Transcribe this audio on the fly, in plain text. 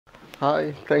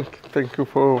Hi, thank you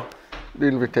for the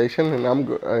invitation, and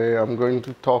I'm going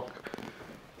to talk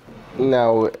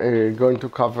now, going to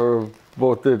cover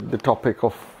both the topic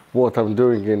of what I'm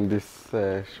doing in this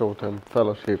short-term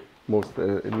fellowship, most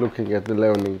looking at the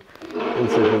learning in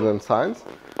citizen science,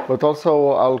 but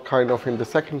also I'll kind of in the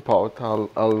second part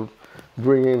I'll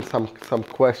bring in some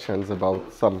questions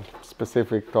about some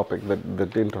specific topic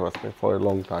that interests me for a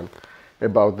long time,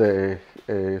 about the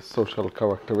social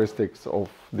characteristics of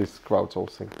this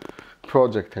crowdsourcing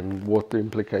project and what the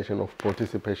implication of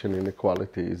participation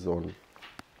inequality is on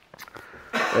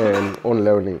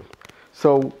learning.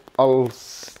 So I'll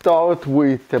start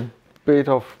with a bit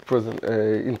of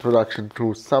introduction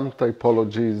to some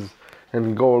typologies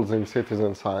and goals in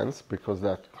citizen science, because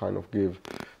that kind of give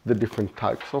the different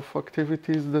types of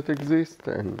activities that exist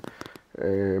and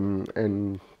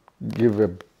give a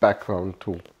background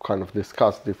to kind of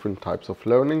discuss different types of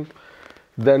learning.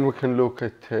 Then we can look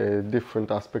at different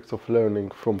aspects of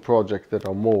learning from projects that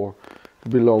are more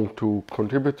belong to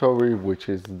contributory, which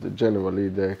is generally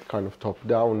the kind of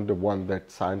top-down, the one that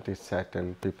scientists set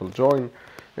and people join,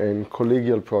 and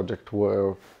collegial project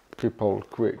where people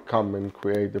come and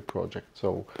create the project.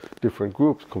 So different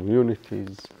groups,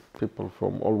 communities, people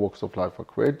from all walks of life are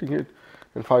creating it.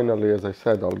 And finally, as I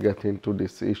said, I'll get into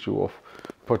this issue of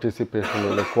participation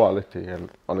inequality, and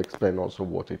I'll explain also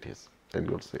what it is, and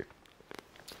you'll see.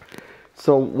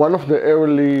 So one of the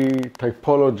early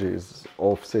typologies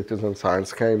of citizen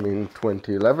science came in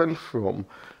 2011 from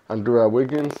Andrea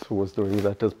Wiggins, who was doing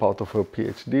that as part of her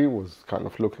PhD, was kind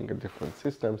of looking at different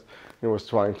systems and was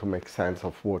trying to make sense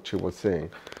of what she was seeing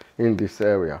in this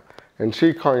area. And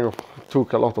she kind of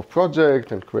took a lot of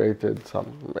projects and created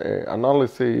some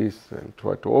analysis and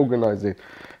tried to organize it.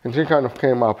 And she kind of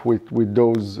came up with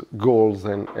those goals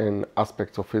and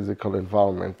aspects of physical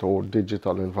environment or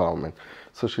digital environment.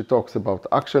 So she talks about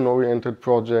action-oriented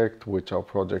projects, which are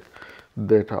projects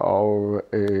that are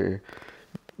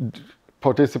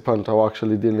participants are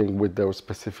actually dealing with their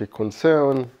specific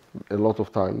concern. A lot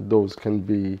of time those can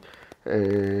be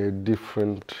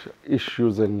different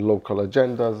issues and local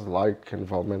agendas, like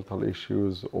environmental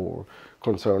issues or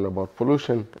concern about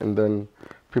pollution, and then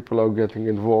people are getting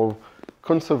involved.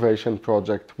 Conservation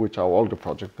projects, which are all the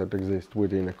projects that exist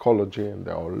within ecology, and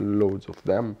there are loads of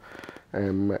them,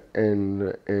 and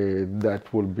that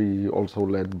will be also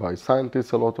led by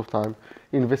scientists a lot of time.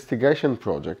 Investigation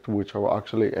projects, which are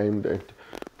actually aimed at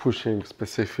pushing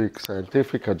specific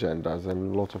scientific agendas,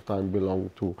 and lots of time belong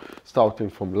to starting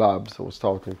from labs or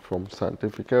starting from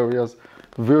scientific areas.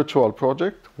 Virtual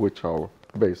projects, which are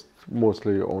based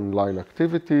mostly on online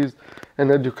activities,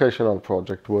 and educational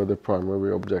projects where the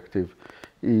primary objective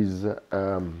is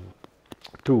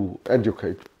to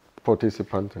educate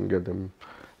participants and get them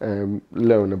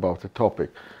learn about a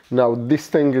topic. Now, this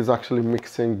thing is actually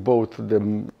mixing both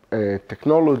the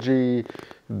technology,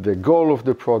 the goal of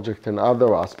the project, and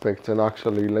other aspects, and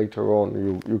actually later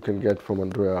on you can get from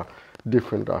Andrea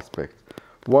different aspects.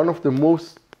 One of the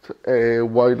most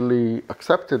widely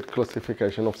accepted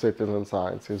classification of citizen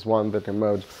science is one that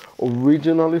emerged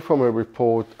originally from a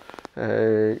report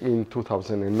in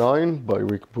 2009 by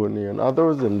Rick Booney and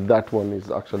others, and that one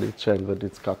is actually a change that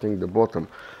it's cutting the bottom,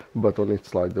 but on its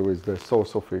slide there is the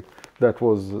source of it. That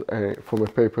was from a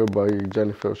paper by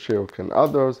Jennifer Shirk and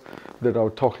others that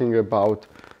are talking about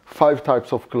 5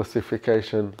 types of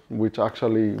classification, which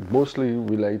actually mostly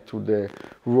relate to the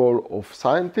role of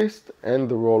scientists and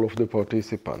the role of the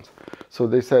participants. So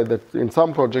they say that in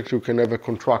some projects you can have a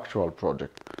contractual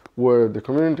project where the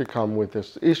community come with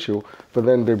this issue, but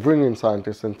then they bring in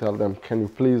scientists and tell them, can you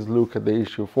please look at the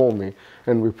issue for me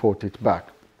and report it back.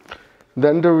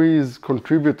 Then there is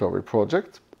contributory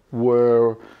projects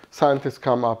where scientists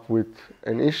come up with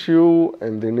an issue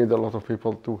and they need a lot of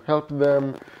people to help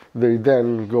them. They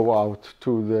then go out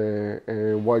to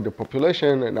the wider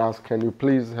population and ask, can you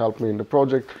please help me in the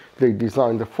project? They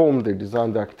design the form, they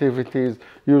design the activities.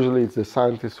 Usually it's the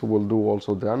scientists who will do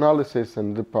also the analysis,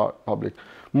 and the public.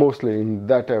 Mostly in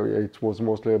that area, it was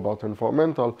mostly about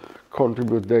environmental,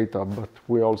 contribute data, but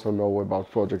we also know about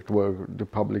projects where the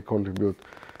public contribute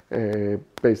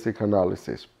basic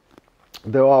analysis.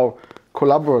 There are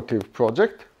collaborative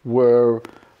projects where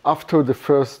after the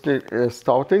first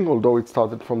starting, although it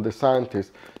started from the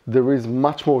scientists, there is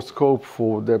much more scope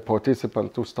for the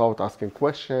participant to start asking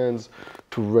questions,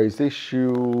 to raise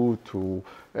issues, to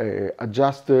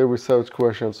adjust the research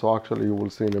questions. So actually you will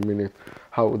see in a minute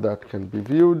how that can be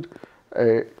viewed.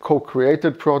 A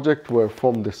co-created project where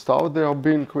from the start they are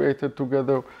being created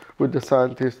together with the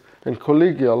scientists, and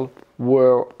collegial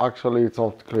where actually it's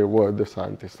not clear where the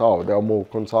scientists are. There are more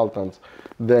consultants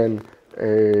than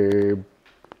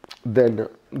than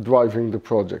driving the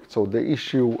project. So the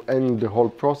issue and the whole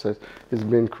process is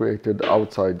being created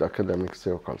outside academic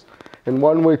circles. And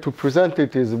one way to present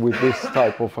it is with this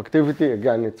type of activity.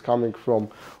 Again, it's coming from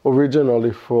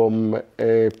originally from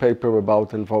a paper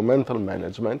about environmental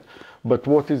management. But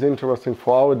what is interesting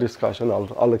for our discussion,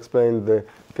 I'll explain the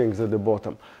things at the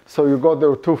bottom. So you got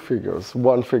there two figures.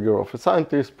 One figure of a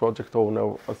scientist, project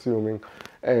owner, assuming,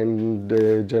 and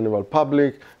the general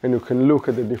public, and you can look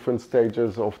at the different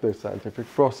stages of the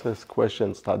scientific process: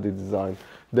 question, study design,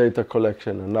 data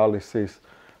collection, analysis,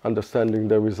 understanding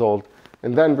the result.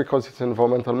 And then, because it's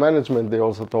environmental management, they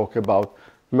also talk about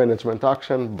management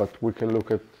action, but we can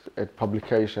look at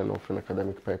publication of an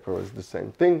academic paper as the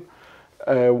same thing.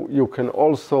 You can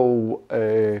also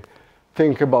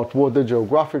think about what the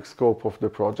geographic scope of the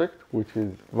project, which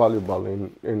is valuable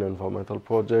in environmental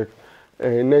project,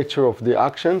 nature of the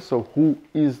action, so who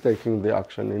is taking the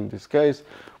action in this case,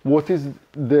 what is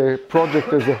the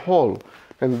project as a whole,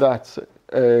 and that's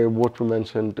what we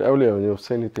mentioned earlier, and you've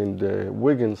seen it in the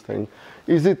Wiggins thing.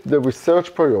 Is it the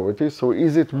research priority, so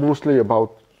is it mostly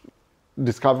about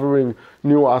discovering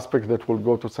new aspects that will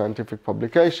go to scientific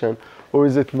publication, or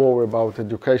is it more about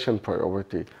education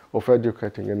priority of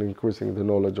educating and increasing the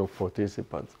knowledge of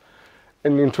participants?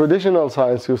 And in traditional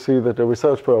science, you see that the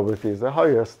research priority is the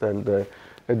highest and the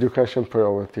education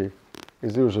priority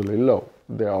is usually low.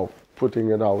 They are putting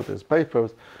it out as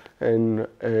papers, and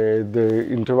the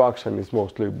interaction is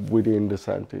mostly within the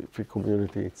scientific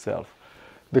community itself.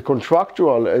 The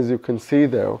contractual, as you can see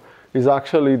there, is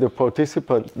actually the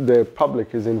participant, the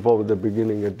public is involved at the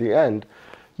beginning, at the end.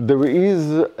 There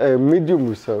is a medium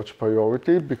research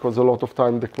priority because a lot of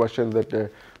time the question that the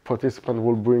participant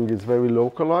will bring is very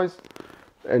localized.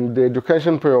 And the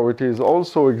education priorities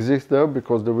also exist there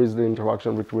because there is the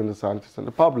interaction between the scientists and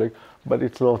the public, but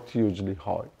it's not hugely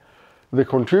high. The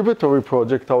contributory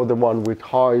projects are the one with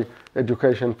high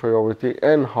education priority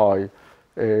and high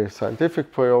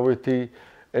scientific priority.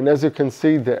 And as you can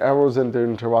see, the errors and the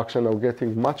interaction are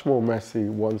getting much more messy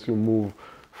once you move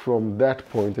from that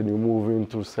point and you move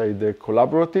into, say, the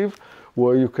collaborative,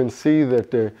 where you can see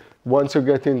that once you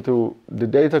get into the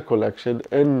data collection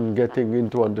and getting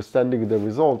into understanding the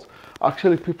results,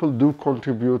 actually people do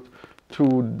contribute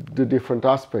to the different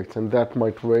aspects, and that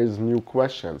might raise new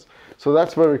questions. So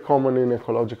that's very common in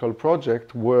ecological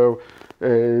project, where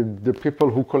the people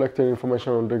who collected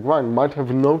information on the ground might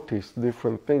have noticed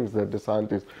different things that the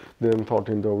scientists didn't thought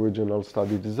in the original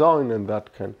study design, and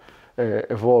that can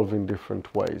evolve in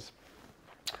different ways.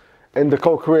 And the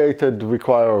co-created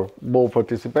require more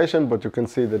participation, but you can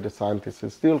see that the scientist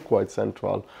is still quite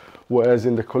central, whereas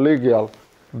in the collegial,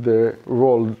 the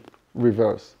role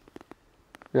reverse.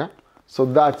 Yeah? So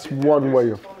that's one way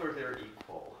of... There isn't one where they're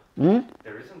equal. Hmm?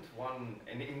 There isn't one...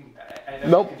 I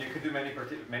know Nope. you could do many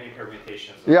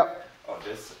permutations of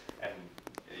this, and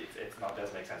it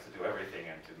does make sense to do everything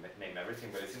and to name everything,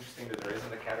 but it's interesting that there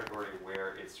isn't a category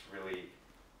where it's really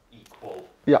equal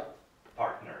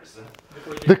partners.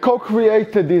 The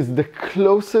co-created is the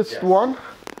closest one,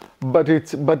 but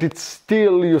it's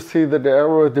still, you see that the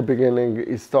error at the beginning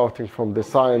is starting from the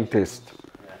scientist.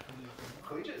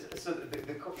 So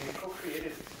the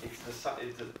co-created, it's the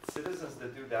citizens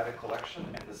that do data collection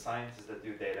and the scientists that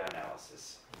do data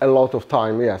analysis. A lot of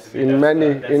time, yes. In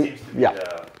many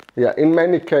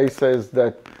cases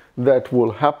that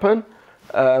will happen,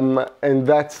 and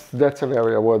that's an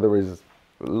area where there is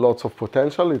lots of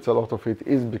potential. A lot of it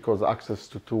is because access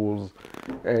to tools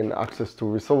and access to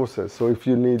resources. So if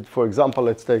you need, for example,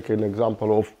 let's take an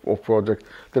example of projects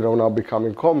that are now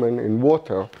becoming common in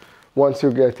water. Once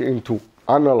you get into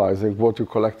analyzing what you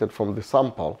collected from the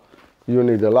sample, you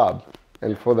need a lab,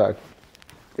 and for that,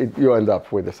 you end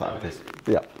up with a scientist.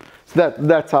 Yeah, so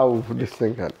that's how this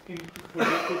thing can.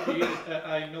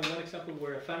 I know one example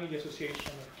where a family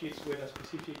association of kids with a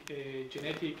specific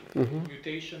genetic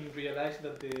mutation realized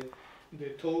that the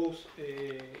toes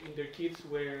in their kids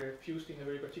were fused in a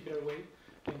very particular way,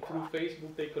 and through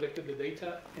Facebook they collected the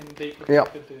data and they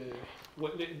collected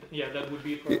that would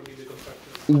be probably the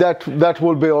contractual. That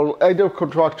will be either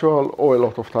contractual or a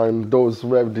lot of time those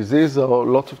rare diseases or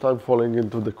lots of time falling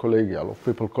into the collegial of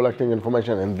people collecting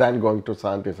information and then going to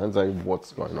scientists and saying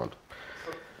what's going on.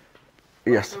 So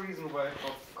yes. What's the reason why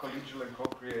for collegial and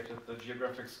co-created the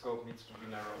geographic scope needs to be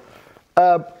narrowed?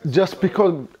 Just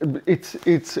because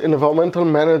it's environmental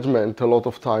management, a lot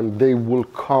of time they will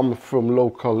come from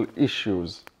local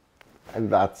issues, and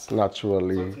that's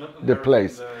naturally the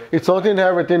place. It's not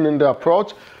inherited in the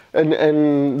approach,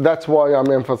 and that's why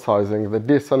I'm emphasizing that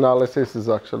this analysis is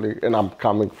actually, and I'm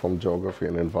coming from geography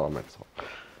and environment. So. I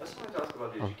just wanted to ask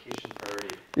about the education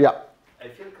priority. Yeah. I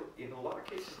feel in a lot of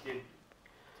cases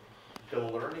the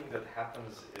learning that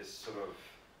happens is sort of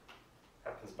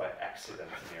happens by accident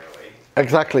nearly.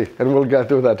 Exactly, and we'll get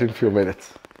to that in a few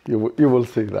minutes. You will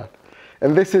see that.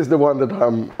 And this is the one that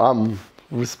I'm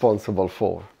responsible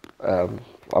for.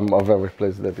 I'm very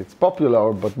pleased that it's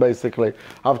popular, but basically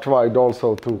I've tried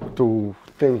also to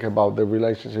think about the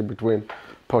relationship between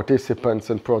participants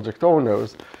and project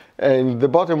owners. And the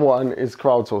bottom one is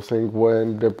crowdsourcing,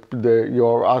 when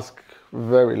you're asked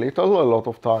very little. A lot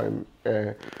of time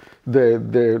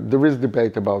there is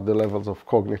debate about the levels of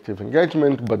cognitive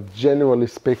engagement, but generally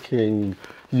speaking,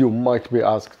 you might be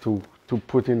asked to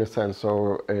put in a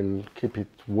sensor and keep it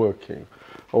working,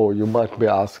 or you might be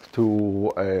asked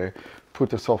to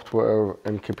put a software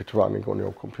and keep it running on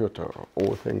your computer,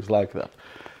 or things like that.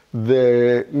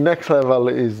 The next level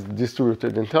is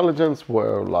distributed intelligence,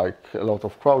 where, like a lot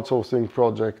of crowdsourcing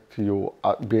projects, you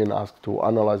are being asked to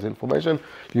analyze information.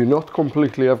 You not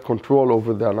completely have control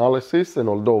over the analysis, and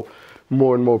although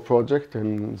more and more projects,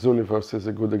 and Zooniverse is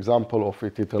a good example of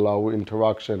it, it allows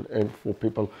interaction and for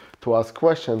people to ask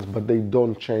questions, but they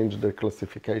don't change the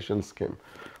classification scheme.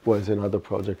 Whereas in other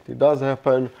projects it does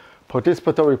happen.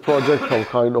 Participatory projects are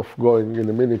kind of going, in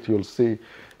a minute you'll see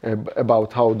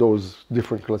about how those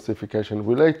different classifications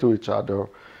relate to each other.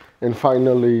 And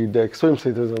finally, the extreme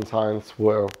citizen science,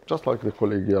 where, just like the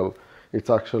collegial,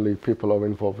 it's actually people are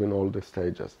involved in all the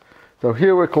stages. So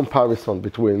here a comparison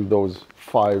between those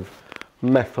 5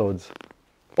 methods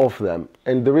of them.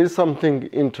 And there is something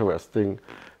interesting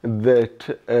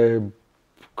that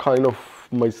kind of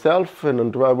myself and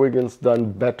Andrea Wiggins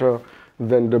done better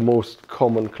than the most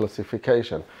common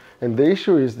classification. And the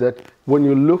issue is that when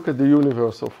you look at the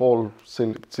universe of all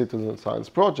citizen science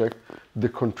projects, the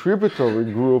contributory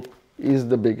group is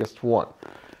the biggest one.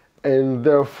 And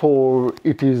therefore,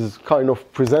 it is kind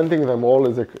of presenting them all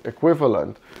as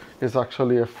equivalent is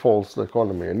actually a false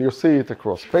dichotomy. And you see it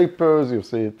across papers, you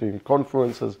see it in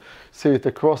conferences, see it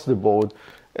across the board.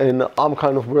 And I'm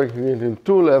kind of breaking it in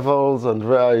 2 levels, and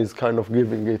Andrea is kind of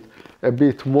giving it a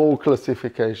bit more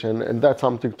classification, and that's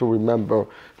something to remember,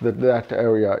 that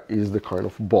area is the kind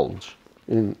of bulge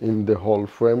in the whole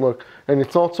framework. And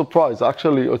it's not surprise.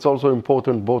 Actually, it's also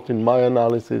important both in my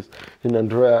analysis, in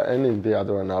Andrea, and in the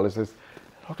other analysis.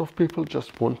 A lot of people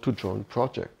just want to join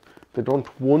project. They don't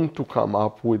want to come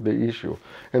up with the issue.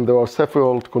 And there are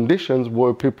several conditions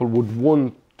where people would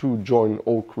want to join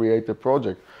or create a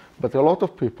project. But a lot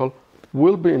of people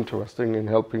will be interested in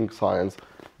helping science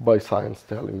by science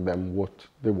telling them what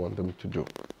they want them to do.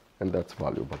 And that's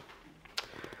valuable.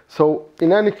 So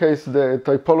in any case, the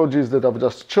typologies that I've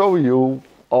just shown you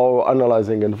are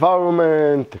analyzing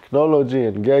environment, technology,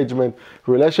 engagement,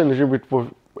 relationship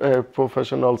with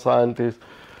professional scientists.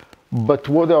 But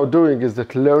what they are doing is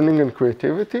that learning and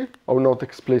creativity are not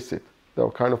explicit. They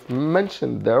are kind of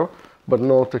mentioned there, but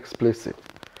not explicit.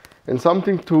 And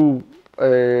something to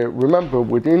remember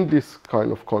within this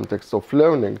kind of context of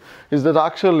learning is that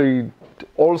actually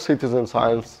all citizen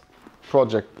science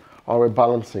projects are a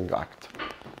balancing act.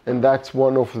 And that's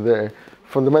one of the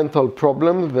fundamental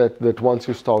problems that once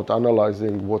you start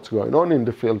analyzing what's going on in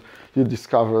the field, you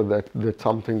discover that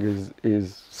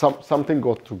something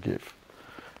got to give.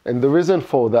 And the reason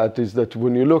for that is that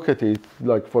when you look at it,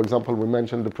 like for example, we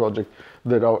mentioned the project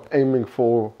that are aiming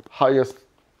for highest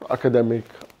academic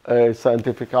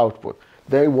scientific output.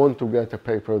 They want to get a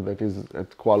paper that is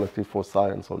at quality for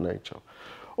science or nature.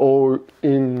 Or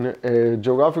in a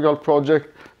geographical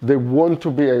project, they want to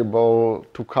be able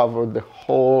to cover the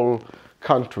whole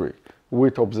country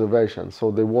with observation.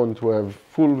 So they want to have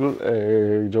full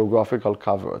geographical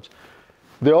coverage.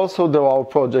 There are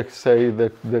projects, say,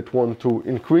 that want to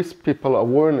increase people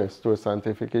awareness to a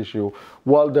scientific issue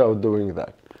while they are doing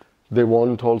that. They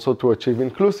want also to achieve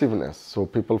inclusiveness, so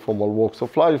people from all walks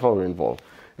of life are involved,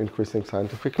 increasing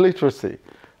scientific literacy,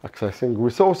 accessing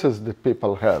resources that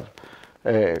people have,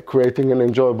 creating an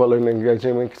enjoyable and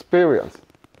engaging experience.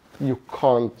 You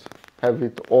can't have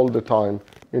it all the time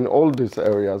in all these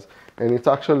areas, and it's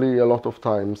actually a lot of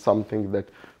times something that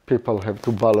people have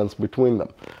to balance between them.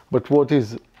 But what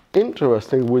is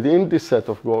interesting within this set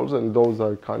of goals, and those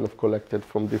are kind of collected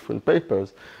from different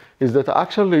papers, is that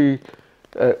actually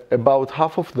about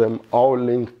half of them are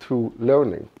linked to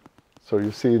learning. So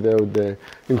you see there the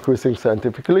increasing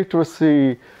scientific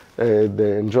literacy,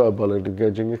 the enjoyable and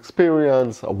engaging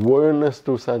experience, awareness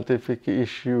to scientific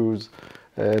issues,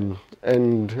 and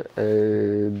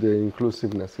the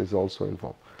inclusiveness is also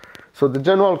involved. So the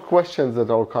general questions that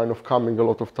are kind of coming a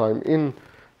lot of time in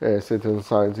citizen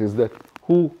science is that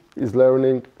who is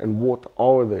learning and what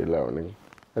are they learning?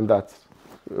 And that's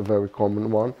a very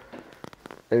common one.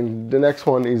 And the next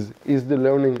one is the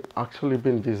learning actually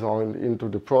been designed into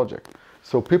the project?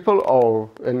 So people are,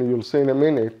 and you'll see in a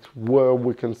minute, where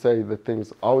we can say that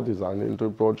things are designed into a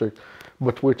project,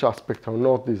 but which aspects are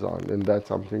not designed, and that's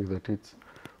something that it's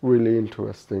really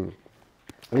interesting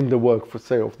in the work, for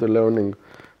say, of the Learning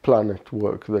Planet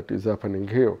work that is happening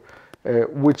here.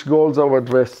 Which goals are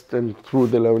addressed and through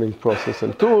the learning process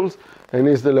and tools, and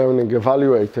is the learning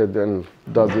evaluated, and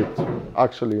does it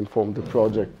actually inform the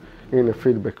project in a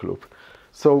feedback loop?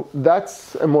 So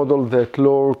that's a model that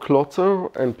Laure Klotzer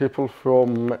and people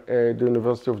from the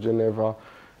University of Geneva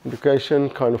Education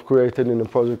kind of created in a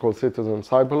project called Citizen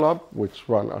Cyber Lab, which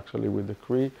ran actually with the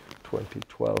CRE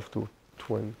 2012 to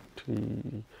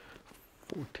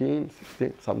 2014,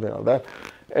 16, something like that.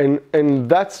 And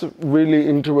that's really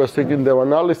interesting in their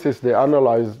analysis. They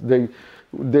analyzed,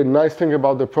 the nice thing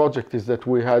about the project is that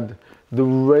we had the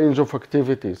range of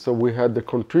activities. So we had the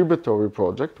contributory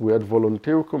project, we had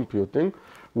volunteer computing,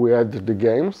 we had the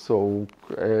games, so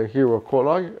Hero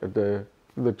Colli,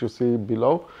 that you see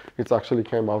below, it actually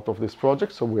came out of this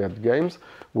project. So we had games,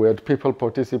 we had people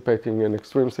participating in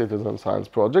Extreme Citizen Science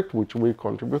project, which we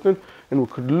contributed, and we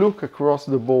could look across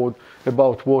the board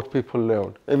about what people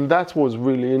learned. And that was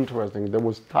really interesting. There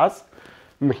was task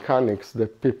mechanics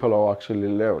that people are actually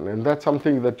learning, and that's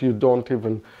something that you don't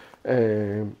even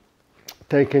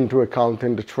take into account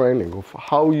in the training of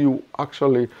how you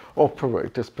actually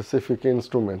operate a specific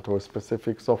instrument or a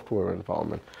specific software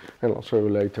environment. And I'll show you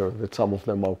later that some of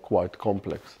them are quite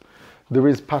complex. There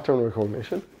is pattern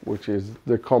recognition, which is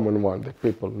the common one that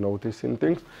people notice in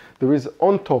things. There is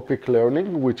on-topic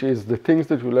learning, which is the things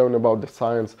that you learn about the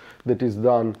science that is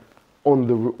done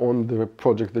on the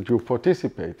project that you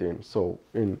participate in. So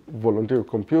in volunteer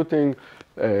computing,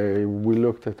 we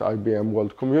looked at IBM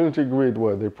World Community Grid,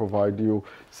 where they provide you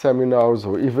seminars,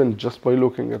 or even just by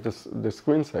looking at the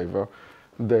screensaver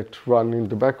that run in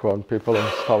the background, people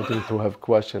are starting to have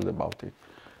questions about it.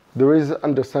 There is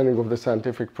understanding of the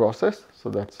scientific process,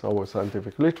 so that's our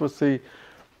scientific literacy.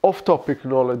 Off-topic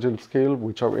knowledge and skill,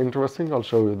 which are interesting, I'll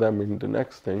show you them in the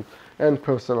next thing, and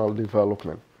personal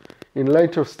development. In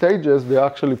later stages, they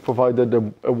actually provided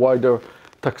a wider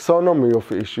taxonomy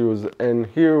of issues, and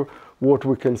here what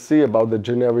we can see about the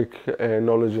generic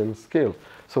knowledge and skill.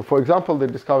 So for example, they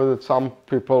discovered that some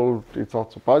people, it's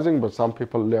not surprising, but some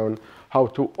people learn how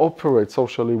to operate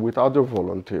socially with other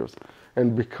volunteers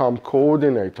and become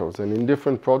coordinators. And in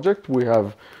different projects, we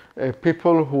have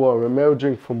people who are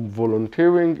emerging from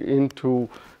volunteering into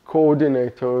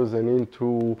coordinators and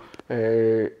into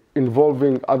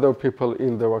involving other people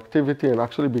in their activity and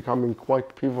actually becoming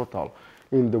quite pivotal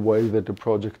in the way that the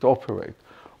project operates.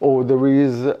 Or there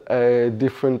is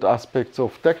different aspects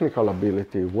of technical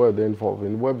ability where they're involved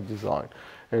in web design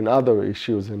and other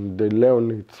issues, and they learn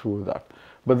it through that.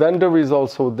 But then there is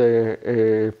also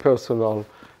the personal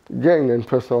gain and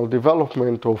personal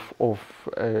development of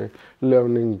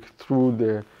learning through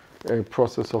the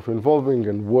process of involving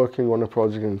and working on a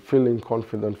project and feeling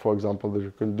confident, for example, that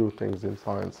you can do things in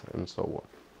science and so on.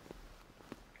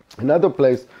 Another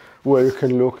place where you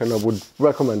can look, and I would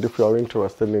recommend if you are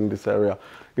interested in this area,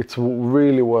 it's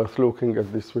really worth looking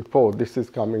at this report. This is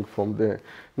coming from the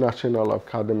National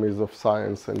Academies of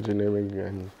Science,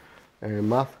 Engineering and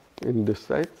Math in the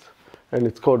States. And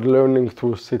it's called Learning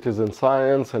Through Citizen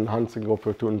Science, Enhancing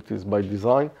Opportunities by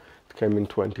Design. It came in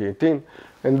 2018.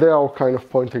 And they are kind of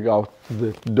pointing out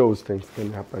that those things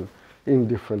can happen in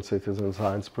different citizen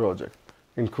science projects.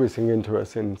 Increasing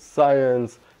interest in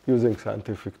science, using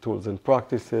scientific tools and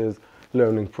practices,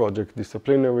 learning project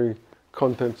disciplinary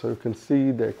content, so you can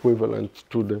see the equivalent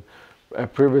to the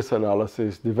previous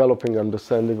analysis, developing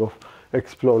understanding of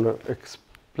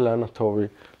explanatory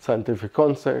scientific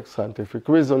concepts, scientific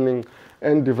reasoning,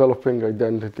 and developing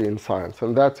identity in science.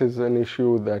 And that is an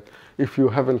issue that if you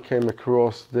haven't came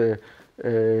across the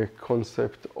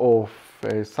concept of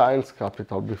science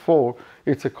capital before,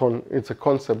 it's a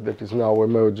concept that is now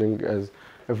emerging as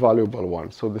a valuable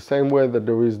one. So the same way that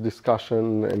there is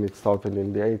discussion, and it started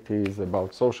in the 80s,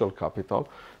 about social capital,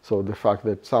 so the fact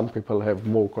that some people have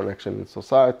more connection in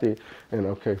society and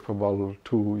are capable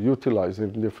to utilize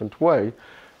it in a different way.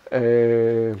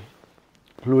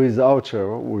 Louise Archer,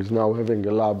 who is now having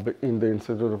a lab in the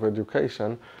Institute of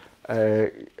Education,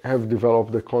 have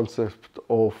developed the concept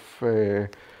of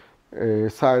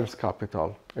science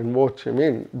capital. And what she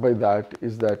means by that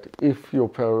is that if your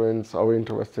parents are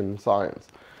interested in science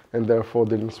and therefore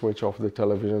didn't switch off the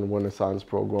television when a science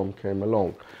program came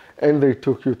along, and they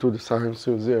took you to the science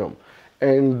museum,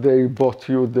 and they bought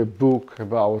you the book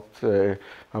about,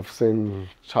 I've seen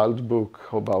child book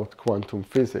about quantum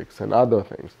physics and other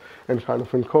things, and kind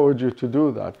of encourage you to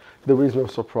do that, there is no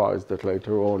surprise that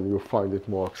later on you find it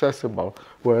more accessible,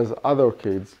 whereas other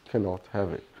kids cannot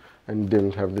have it and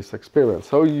didn't have this experience.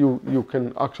 So you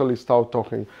can actually start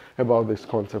talking about these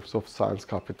concepts of science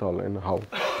capital and how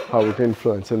it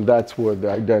influences, and that's where the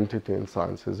identity in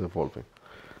science is evolving.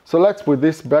 So let's put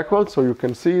this backward so you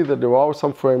can see that there are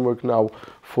some framework now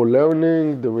for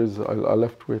learning. There is, I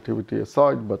left creativity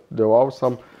aside, but there are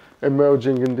some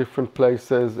emerging in different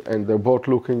places, and they're both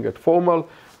looking at formal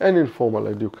and informal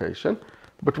education.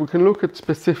 But we can look at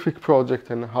specific projects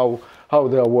and how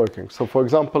they are working. So for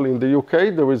example, in the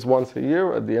UK, there is once a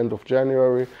year at the end of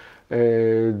January,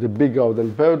 the Big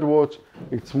Garden Birdwatch.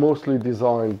 It's mostly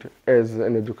designed as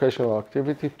an educational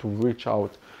activity to reach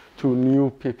out to new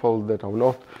people that are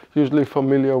not usually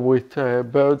familiar with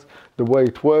birds. The way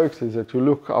it works is that you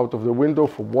look out of the window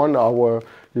for 1 hour,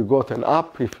 you got an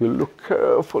app. If you look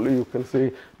carefully, you can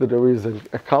see that there is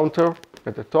a counter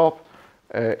at the top.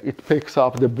 It picks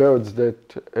up the birds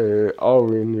that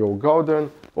are in your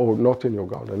garden, or not in your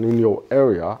garden, in your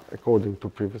area, according to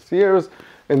previous years,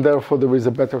 and therefore there is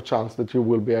a better chance that you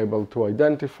will be able to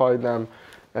identify them.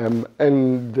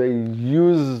 And they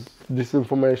use this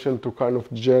information to kind of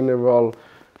general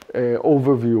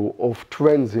overview of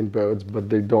trends in birds, but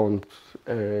they don't,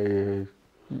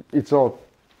 it's not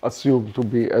assumed to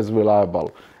be as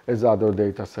reliable as other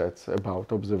data sets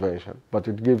about observation. But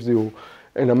it gives you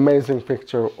an amazing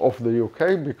picture of the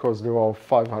UK because there are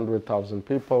 500,000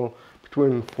 people,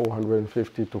 between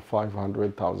 450 to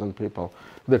 500,000 people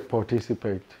that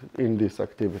participate in this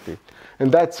activity. And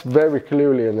that's very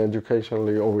clearly an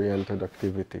educationally oriented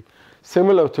activity.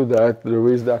 Similar to that, there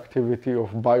is the activity of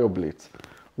BioBlitz.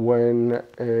 When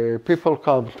people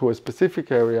come to a specific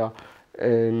area,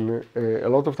 and a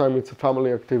lot of time it's a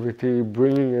family activity,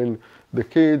 bringing in the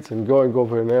kids and going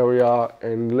over an area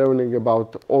and learning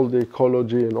about all the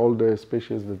ecology and all the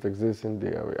species that exist in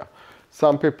the area.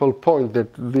 Some people point that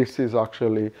this is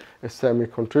actually a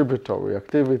semi-contributory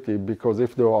activity because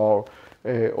if there are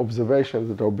observations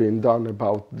that are being done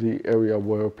about the area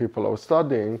where people are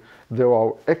studying, there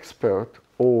are experts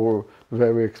or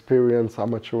very experienced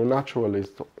amateur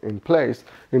naturalists in place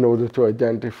in order to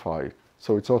identify.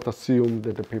 So it's not assumed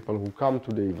that the people who come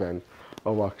to the event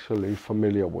are actually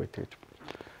familiar with it.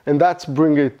 And that's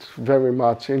bring it very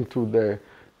much into the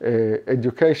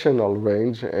educational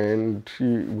range, and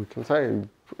we can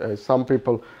say some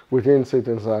people within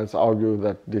citizen science argue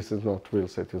that this is not real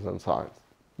citizen science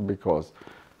because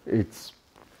it's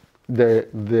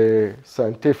the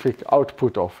scientific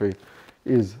output of it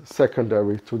is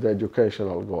secondary to the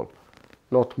educational goal.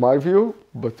 Not my view,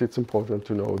 but it's important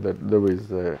to know that there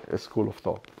is a school of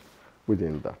thought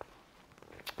within that.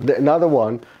 Another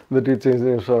one that is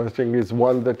interesting is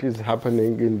one that is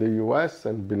happening in the US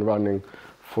and been running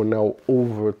for now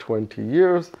over 20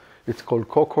 years. It's called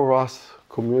COCORAS,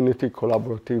 Community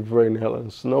Collaborative Rain, Hail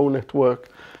and Snow Network,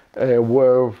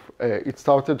 where it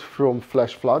started from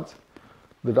flash floods.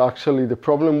 That actually the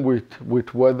problem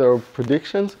with weather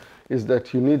predictions is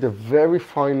that you need a very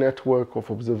fine network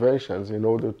of observations in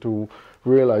order to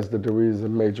realize that there is a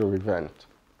major event.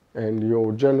 And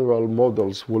your general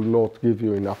models will not give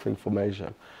you enough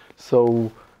information. So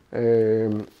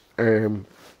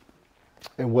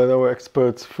weather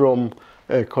experts from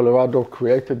Colorado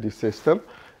created this system,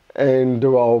 and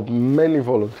there are many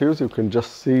volunteers. You can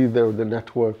just see there the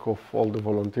network of all the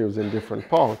volunteers in different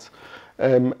parts.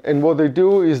 And what they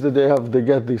do is that they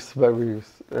get this very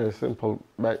simple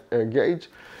gauge,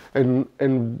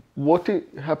 and what is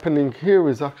happening here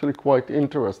is actually quite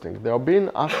interesting. They are being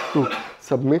asked to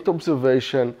submit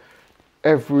observation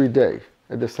every day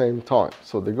at the same time.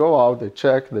 So they go out, they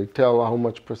check, they tell how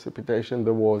much precipitation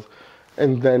there was,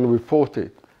 and then report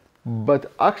it.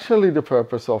 But actually the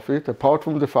purpose of it, apart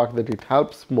from the fact that it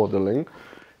helps modeling,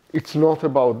 it's not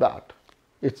about that.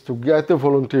 It's to get the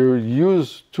volunteer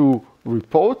used to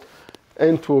report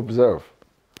and to observe.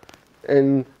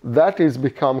 And that has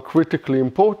become critically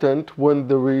important when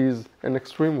there is an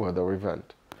extreme weather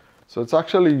event. So it's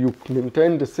actually you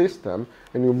maintain the system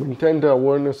and you maintain the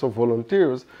awareness of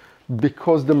volunteers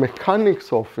because the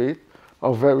mechanics of it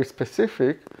are very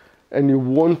specific and you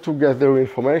want to gather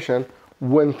information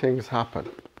when things happen.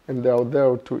 And they are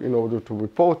there in order to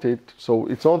report it. So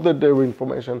it's not that their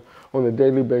information on a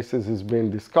daily basis is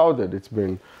being discarded. It's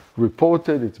been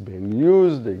reported, it's being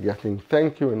used, they're getting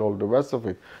thank you and all the rest of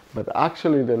it. But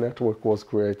actually the network was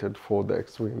created for the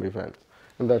extreme events.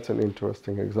 And that's an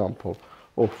interesting example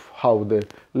of how the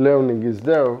learning is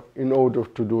there in order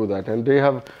to do that. And they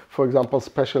have, for example,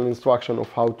 special instruction of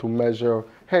how to measure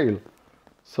hail.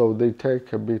 So they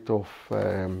take a bit of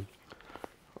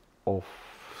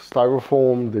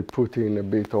styrofoam, they put in a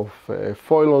bit of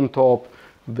foil on top,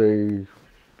 they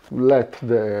let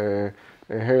the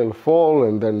hail fall,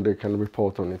 and then they can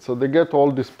report on it. So they get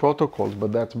all these protocols,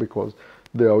 but that's because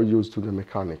they are used to the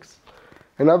mechanics.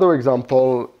 Another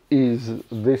example is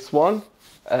this one.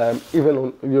 Even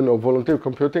on, volunteer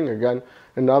computing, again,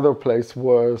 another place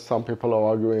where some people are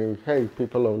arguing, hey,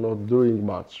 people are not doing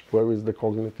much. Where is the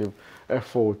cognitive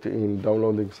effort in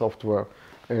downloading software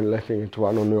and letting it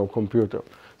run on your computer?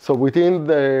 So within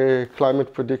the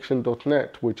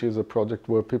climateprediction.net, which is a project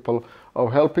where people are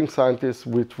helping scientists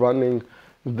with running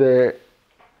the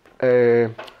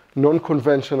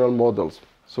non-conventional models.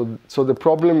 So the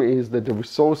problem is that the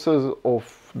resources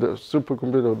of the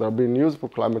supercomputer that are being used for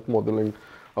climate modeling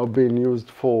are being used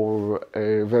for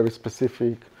very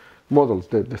specific models,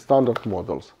 the standard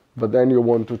models. But then you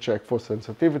want to check for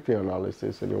sensitivity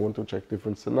analysis and you want to check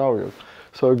different scenarios.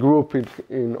 So a group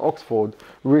in Oxford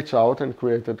reached out and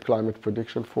created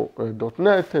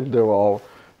climateprediction.net, and there are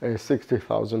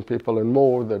 60,000 people and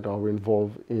more that are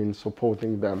involved in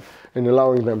supporting them and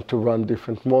allowing them to run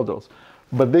different models.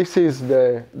 But this is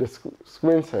the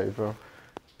screensaver,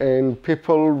 and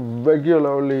people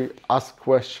regularly ask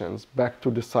questions back to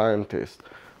the scientist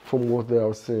from what they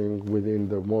are seeing within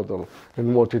the model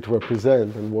and what it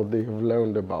represents and what they have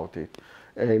learned about it.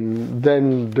 And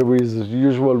then there is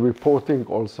usual reporting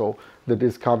also that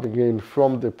is coming in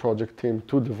from the project team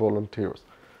to the volunteers.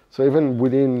 So even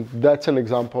within, that's an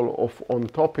example of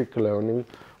on-topic learning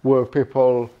where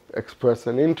people express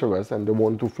an interest and they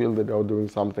want to feel that they are doing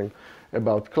something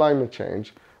about climate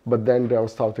change, but then they are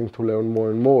starting to learn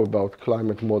more and more about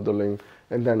climate modeling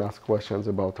and then ask questions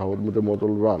about how the model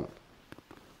runs.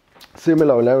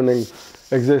 Similar learning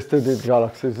existed at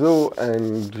Galaxy Zoo,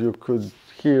 and you could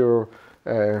hear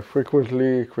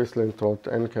frequently Chris Lintott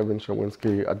and Kevin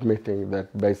Shawinski admitting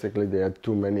that basically they had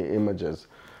too many images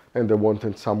and they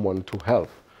wanted someone to help.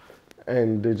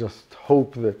 And they just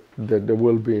hope that there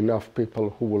will be enough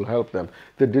people who will help them.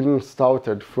 They didn't start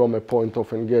it from a point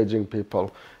of engaging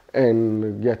people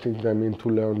and getting them in to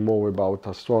learn more about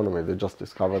astronomy. They just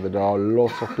discovered that there are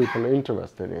lots of people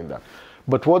interested in that.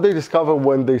 But what they discovered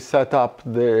when they set up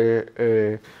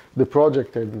the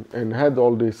project and had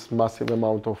all this massive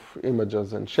amount of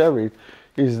images and share it,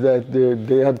 is that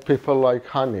they had people like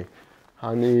Hani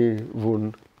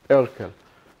van Erkel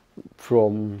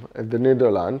from the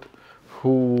Netherlands,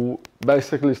 who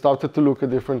basically started to look at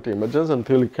different images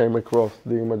until he came across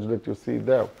the image that you see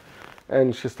there.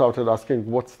 And she started asking,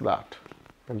 what's that?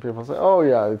 And people say, oh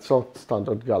yeah, it's not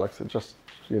standard galaxy, just,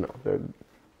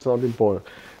 it's not important.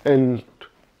 And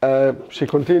she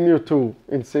continued to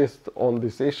insist on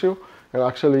this issue, and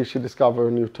actually she discovered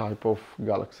a new type of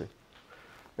galaxy.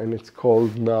 And it's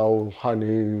called now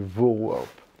Honey Voorwerp,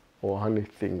 or Honey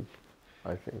Thing,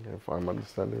 I think, if I'm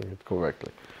understanding it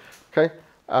correctly. Okay?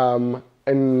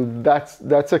 And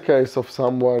that's a case of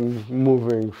someone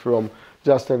moving from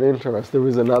just an interest. There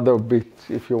is another bit,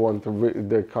 if you want to read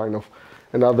the kind of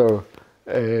another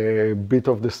bit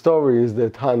of the story, is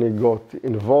that Hani got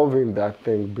involved in that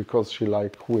thing because she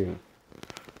liked Queen.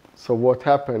 So what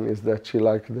happened is that she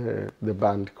liked the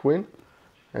band Queen,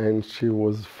 and she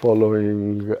was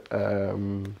following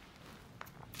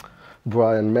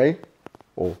Brian May,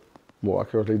 or more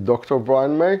accurately, Dr.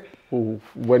 Brian May, who,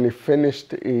 when he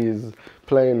finished his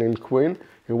playing in Queen,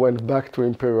 he went back to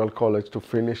Imperial College to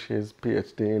finish his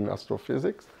PhD in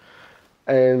astrophysics.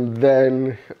 And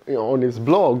then on his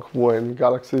blog, when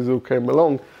Galaxy Zoo came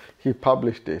along, he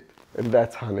published it. And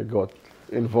that's how he got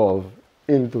involved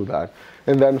into that.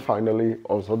 And then finally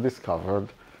also discovered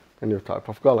a new type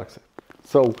of galaxy.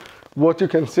 So what you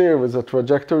can see here is a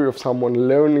trajectory of someone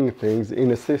learning things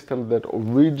in a system that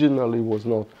originally was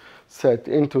not set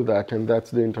into that, and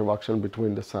that's the interaction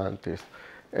between the scientist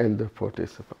and the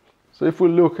participant. So if we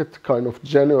look at kind of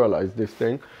generalize this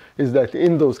thing, is that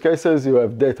in those cases you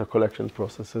have data collection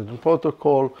processes and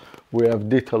protocol, we have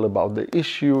detail about the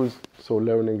issues, so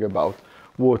learning about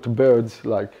what birds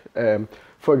like.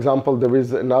 For example, there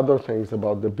is another things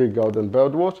about the Big Garden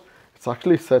Birdwatch. It's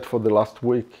actually set for the last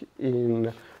week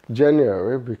in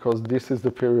January, because this is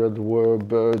the period where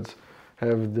birds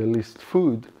have the least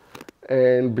food.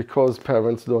 And because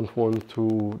parents don't want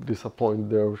to disappoint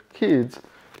their kids,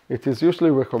 it is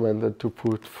usually recommended to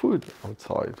put food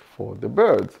outside for the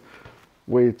birds,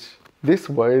 which this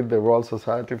way the Royal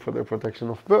Society for the Protection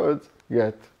of Birds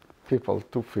get people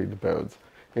to feed birds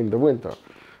in the winter.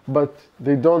 but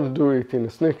they don't do it in a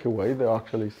sneaky way. They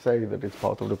actually say that it's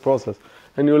part of the process,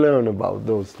 and you learn about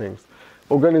those things.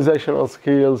 Organizational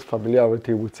skills,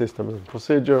 familiarity with systems and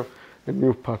procedure, and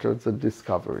new patterns and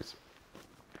discoveries.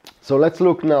 So let's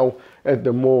look now at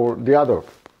the other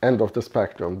end of the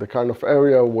spectrum, the kind of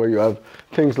area where you have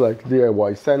things like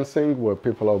DIY sensing, where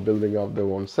people are building up their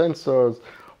own sensors,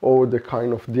 or the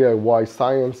kind of DIY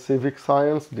science, civic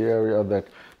science, the area that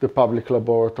the public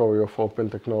laboratory of open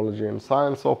technology and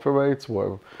science operates,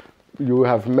 where you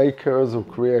have makers who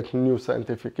create new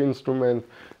scientific instruments.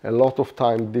 A lot of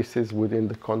time this is within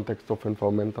the context of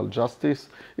environmental justice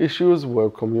issues, where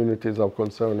communities are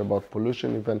concerned about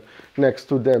pollution. Even next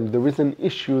to them, there is an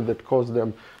issue that caused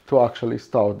them to actually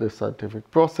start the scientific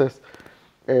process.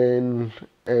 And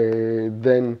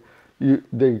then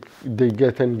they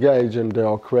get engaged, and they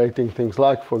are creating things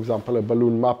like, for example, a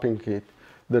balloon mapping kit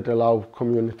that allow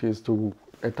communities to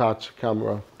attach a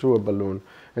camera to a balloon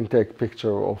and take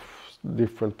picture of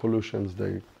different pollutions,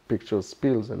 they picture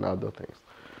spills and other things.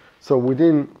 So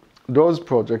within those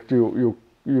projects,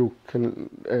 you can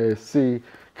see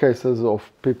cases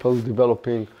of people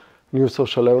developing new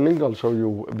social learning. I'll show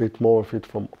you a bit more of it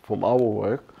from our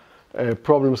work.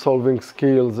 Problem-solving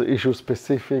skills,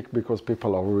 issue-specific, because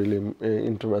people are really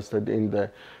interested in the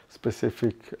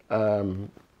specific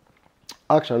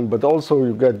action, but also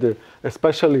you get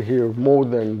especially here, more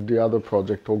than the other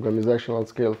project, organizational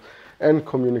skills and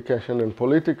communication and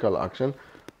political action,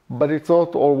 but it's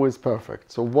not always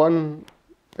perfect. So one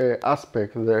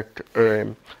aspect that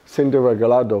Cindy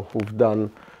Regalado, who've done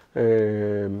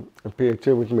a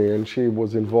PhD with me, and she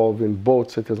was involved in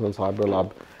both Citizen Cyber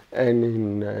Lab and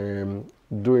in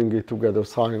doing it together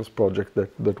science project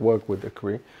that work with the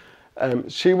CRE.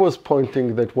 She was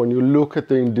pointing that when you look at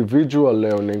the individual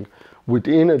learning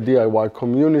within a DIY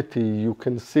community, you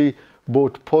can see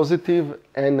both positive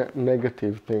and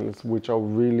negative things, which are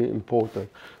really important.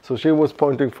 So she was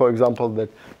pointing, for example,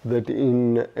 that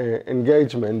in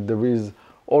engagement, there is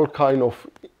all kind of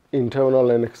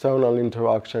internal and external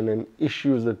interaction and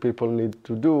issues that people need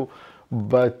to do,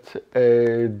 but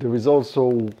there is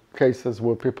also cases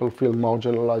where people feel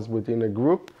marginalized within a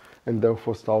group and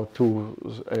therefore start to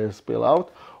spill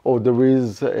out, or there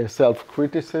is a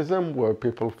self-criticism where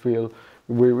people feel,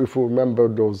 if we remember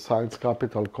those science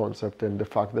capital concept and the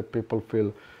fact that people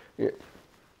feel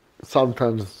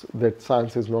sometimes that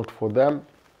science is not for them.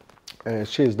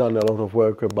 She's done a lot of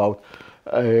work about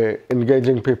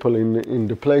engaging people in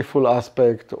the playful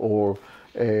aspect, or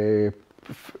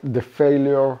the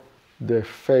failure, the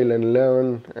fail and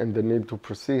learn, and the need to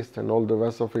persist, and all the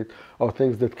rest of it are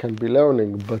things that can be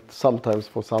learning, but sometimes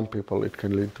for some people it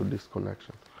can lead to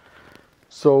disconnection.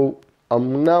 So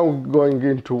I'm now going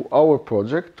into our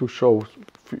project to show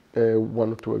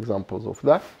one or two examples of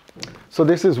that. So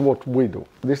this is what we do.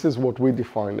 This is what we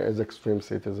define as extreme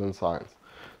citizen science.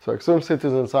 So extreme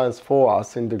citizen science for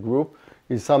us in the group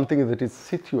is something that is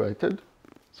situated,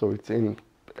 so it's in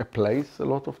a place a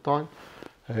lot of time.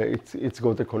 It's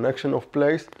got a connection of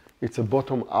place. It's a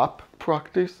bottom-up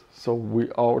practice, so we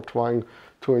are trying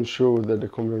to ensure that the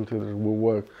community that we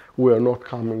work, we are not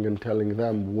coming and telling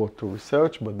them what to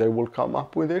research, but they will come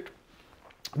up with it.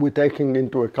 We're taking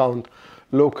into account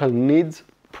local needs,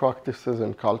 practices,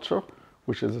 and culture,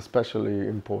 which is especially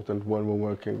important when we're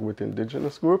working with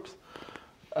indigenous groups,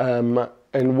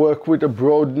 and work with a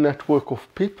broad network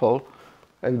of people.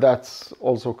 And that's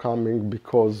also coming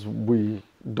because we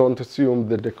don't assume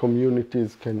that the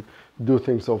communities can do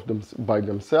things by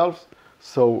themselves.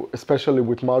 So especially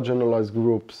with marginalized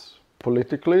groups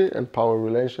politically, and power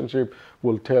relationship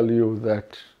will tell you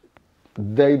that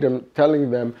telling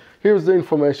them, here's the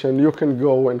information, you can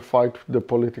go and fight the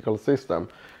political system,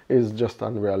 is just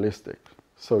unrealistic.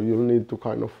 So you'll need to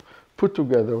kind of put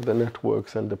together the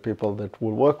networks and the people that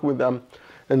will work with them.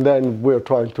 And then we're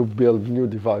trying to build new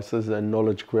devices and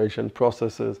knowledge creation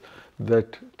processes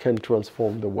that can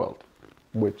transform the world,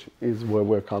 which is where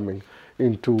we're coming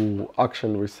into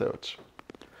action research.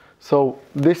 So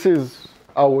this is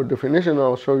our definition.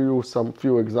 I'll show you some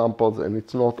few examples, and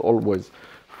it's not always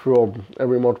from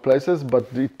remote places, but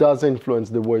it does influence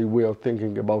the way we are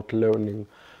thinking about learning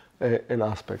an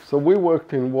aspect. So we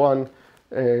worked in one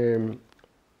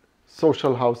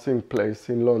social housing place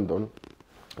in London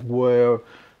where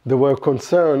they were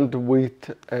concerned with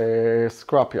a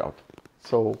scrapyard.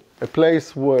 So a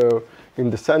place where in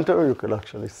the center, you can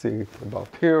actually see it about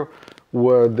here,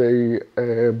 where they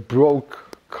broke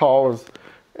cars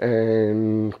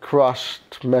and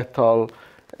crushed metal,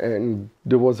 and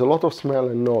there was a lot of smell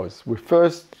and noise. We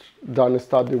first done a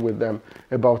study with them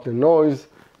about the noise,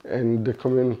 and the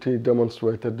community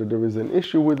demonstrated that there is an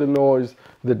issue with the noise,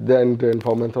 that then the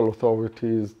environmental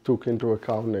authorities took into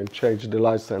account and changed the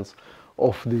license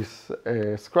of this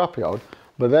scrapyard.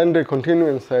 But then they continue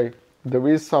and say, there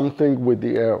is something with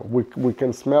the air. We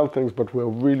can smell things, but we're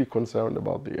really concerned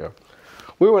about the air.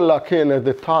 We were lucky, and at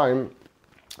the time,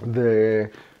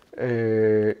 the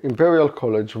Imperial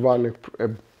College ran a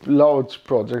large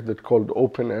project that called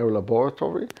Open Air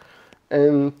Laboratory.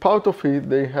 And part of it,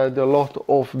 they had a lot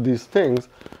of these things,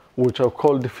 which are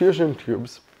called diffusion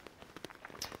tubes,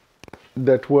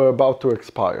 that were about to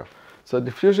expire. So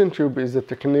diffusion tube is a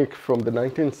technique from the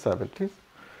 1970s.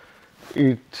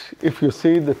 If you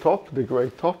see the top, the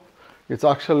gray top, it's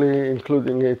actually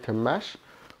including it a mesh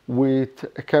with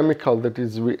a chemical that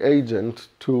is reagent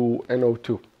to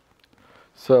NO2.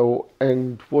 So,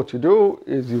 and what you do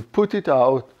is you put it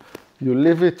out, you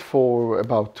leave it for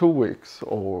about 2 weeks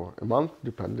or a month,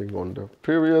 depending on the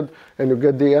period, and you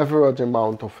get the average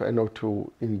amount of NO2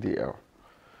 in the air.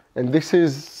 And this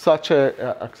is such an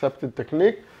accepted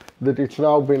technique that it's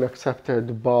now been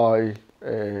accepted by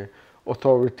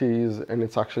authorities, and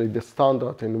it's actually the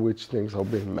standard in which things are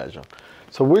being measured.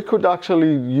 So we could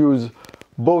actually use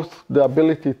both the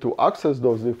ability to access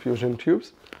those diffusion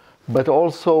tubes, but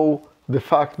also the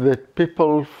fact that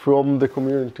people from the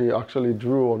community actually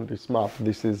drew on this map.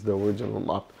 This is the original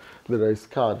map that I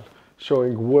scanned,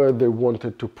 showing where they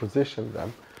wanted to position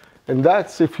them. And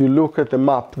that's, if you look at the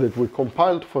map that we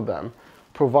compiled for them,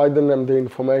 providing them the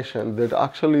information that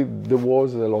actually there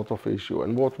was a lot of issue.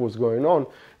 And what was going on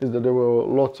is that there were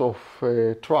lots of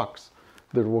trucks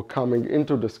that were coming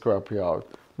into the scrapyard,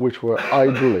 which were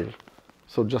idling.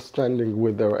 So just standing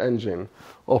with their engine,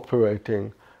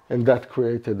 operating, and that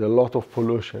created a lot of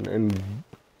pollution. And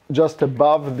just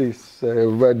above these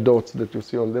red dots that you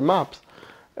see on the maps,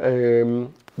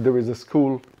 there is a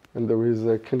school and there is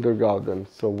a kindergarten.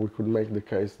 So we could make the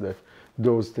case that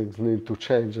those things need to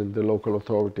change and the local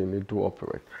authority need to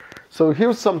operate. So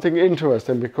here's something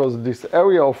interesting, because this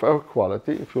area of air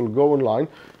quality, if you'll go online,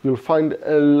 you'll find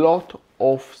a lot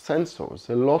of sensors,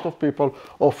 a lot of people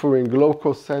offering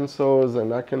local sensors,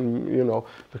 and I can,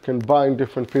 they can buy in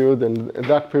different period, and in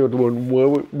that period when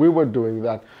we were doing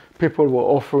that, people were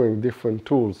offering different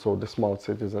tools, so the Smart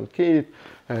Citizen Kit,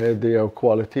 the Air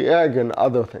Quality Egg, and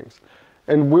other things.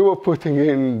 And we were putting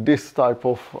in this type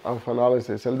of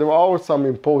analysis, and there are some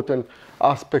important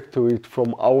aspects to it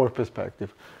from our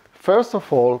perspective. First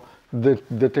of all,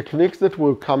 the techniques that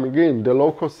were coming in, the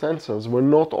local sensors, were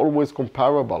not always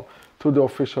comparable to the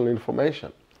official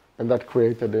information. And that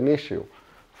created an issue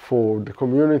for the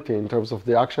community in terms of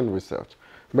the action research.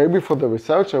 Maybe for the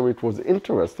researcher it was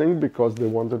interesting because they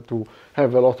wanted to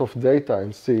have a lot of data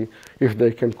and see if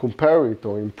they can compare it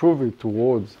or improve it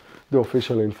towards the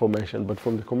official information. But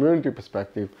from the community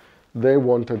perspective, they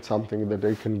wanted something that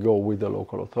they can go with the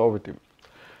local authority.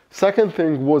 Second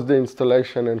thing was the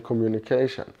installation and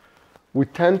communication. We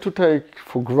tend to take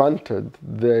for granted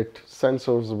that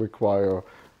sensors require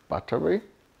battery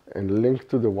and link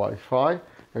to the Wi-Fi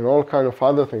and all kind of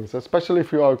other things, especially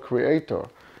if you are a creator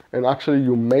and actually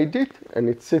you made it and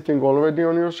it's sitting already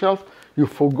on your shelf. You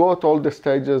forgot all the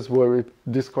stages where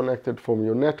it disconnected from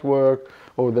your network,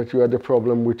 or that you had a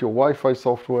problem with your Wi-Fi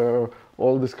software,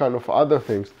 all this kind of other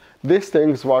things. These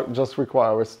things just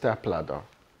require a step ladder.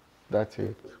 That's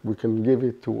it. We can give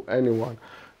it to anyone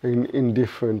in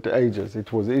different ages.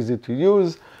 It was easy to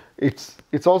use.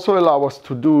 It's also allow us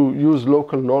to use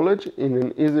local knowledge in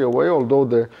an easier way, although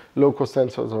the local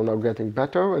sensors are now getting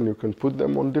better and you can put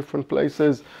them on different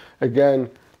places. Again,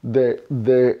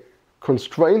 the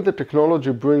constraint the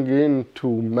technology bring in to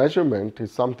measurement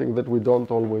is something that we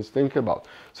don't always think about.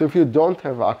 So if you don't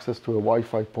have access to a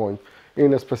Wi-Fi point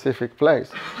in a specific place,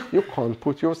 you can't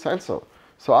put your sensor.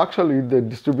 So actually the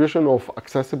distribution of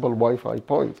accessible Wi-Fi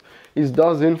points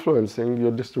does influencing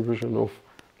your distribution of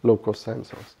local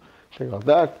sensors. Things like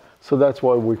that. So that's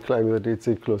why we claim that it's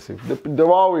inclusive.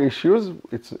 There are issues.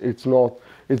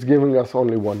 It's giving us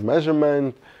only one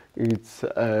measurement.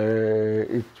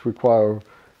 It requires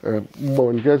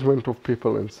more engagement of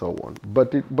people and so on.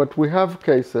 But we have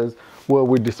cases where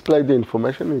we display the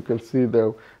information. You can see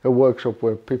there a workshop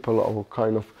where people are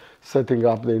kind of setting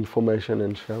up the information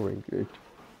and sharing it.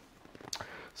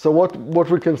 So what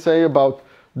we can say about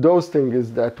those things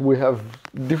is that we have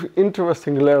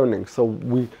interesting learning. So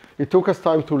it took us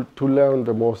time to learn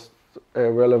the most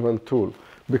relevant tool,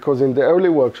 because in the early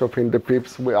workshop in the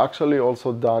PIPs, we actually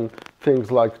also done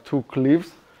things like took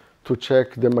leaves to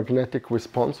check the magnetic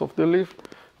response of the leaf,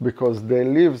 because the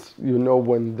leaves,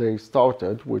 when they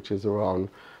started, which is around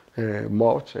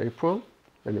March, April,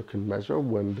 and you can measure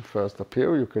when they first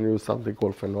appear. You can use something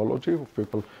called phenology, of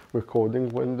people recording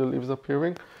when the leaves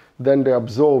appearing. Then they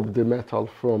absorb the metal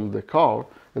from the car,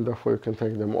 and therefore you can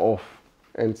take them off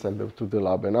and send them to the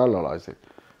lab and analyze it.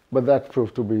 But that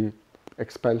proved to be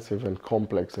expensive and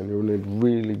complex, and you need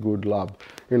really good lab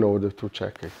in order to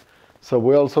check it. So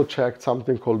we also checked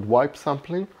something called wipe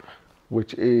sampling,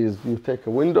 which is you take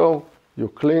a window, you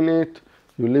clean it,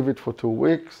 you leave it for 2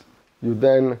 weeks, you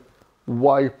then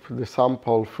wipe the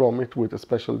sample from it with a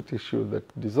special tissue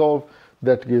that dissolves.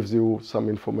 That gives you some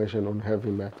information on heavy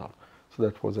metal. So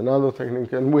that was another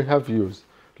technique, and we have used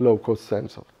low-cost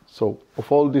sensors. So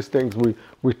of all these things,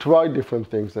 we tried different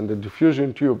things, and the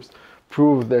diffusion tubes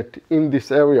prove that in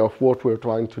this area of what we're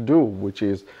trying to do, which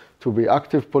is to be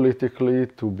active politically,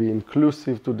 to be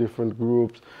inclusive to different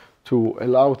groups, to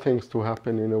allow things to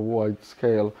happen in a wide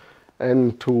scale,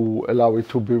 and to allow it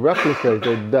to be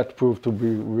replicated, that proved to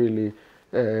be really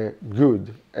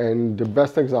good. And the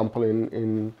best example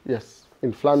in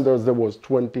Flanders, there was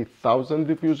 20,000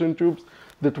 diffusion tubes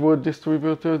that were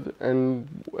distributed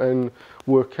and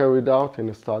were carried out in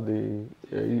a study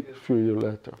a few years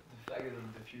later. The fact that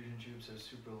the diffusion tubes are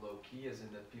super low key, as in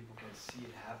that people can see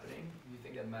it happening, do you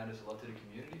think that matters a lot to the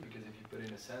community? Because if you put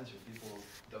in a sensor, people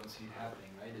don't see it happening,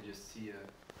 right? They just see a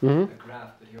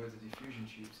graph, but here with the diffusion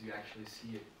tubes, you actually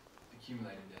see it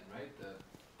accumulating then, right? The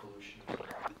pollution.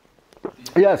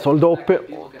 Yes, although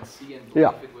people can see and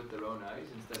believe it with their own eyes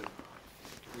instead of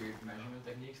weird measurement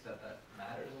techniques, that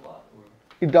matters a lot? Or?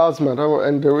 It does matter,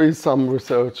 and there is some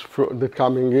research that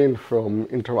coming in from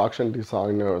interaction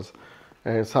designers,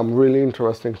 some really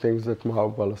interesting things that Maher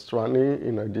Balastrani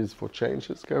in Ideas for Change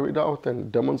has carried out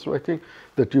and demonstrating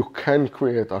that you can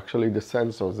create actually the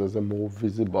sensors as a more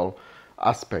visible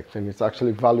aspect, and it's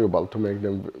actually valuable to make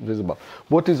them visible.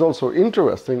 What is also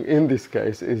interesting in this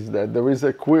case is that there is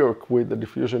a quirk with the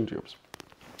diffusion tubes.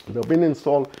 They've been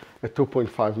installed at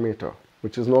 2.5 meter,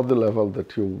 which is not the level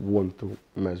that you want to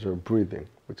measure breathing,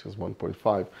 which is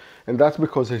 1.5. And that's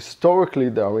because historically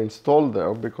they are installed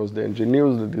there because the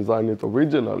engineers that designed it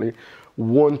originally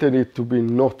wanted it to be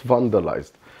not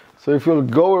vandalized. So if you'll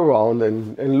go around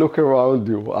and look around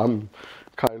you, I'm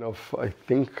kind of, I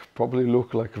think, probably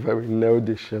look like very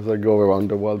nerdish as I go around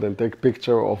the world and take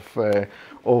picture of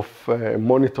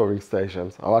monitoring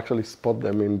stations. I'll actually spot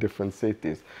them in different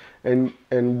cities. And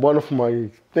one of my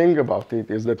thing about it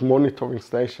is that monitoring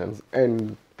stations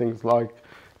and things like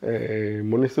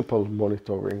municipal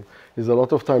monitoring is a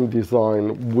lot of time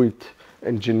designed with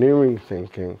engineering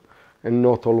thinking and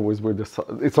not always with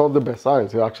it's not the best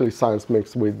science. It's actually science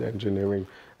mixed with engineering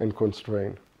and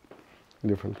constraint in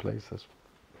different places.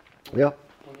 Yeah.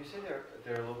 When you say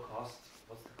they're low cost,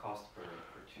 what's the cost per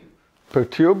tube? Per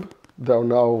tube, they're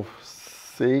now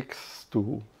 6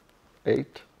 to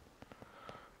 8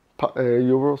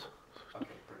 euros. Okay,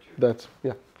 per tube. That's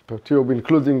per tube,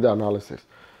 including the analysis.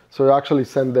 So you actually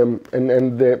send them,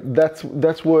 and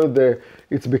that's where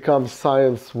it's become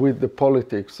science with the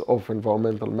politics of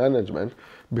environmental management,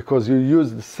 because you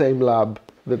use the same lab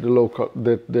that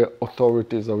the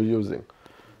authorities are using.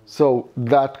 So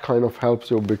that kind of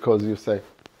helps you because you say,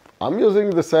 I'm using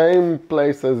the same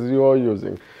place as you're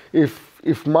using.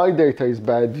 If my data is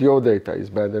bad, your data is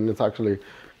bad, and it's actually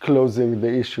closing the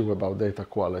issue about data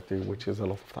quality, which is a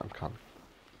lot of time coming.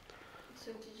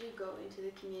 So did you go into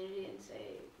the community and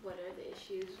say, what are the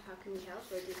issues, how can we help,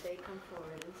 or did they come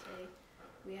forward and say,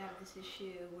 we have this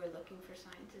issue, we're looking for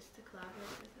scientists to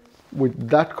collaborate with us? With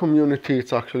that community,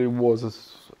 it actually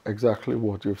was exactly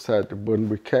what you've said. When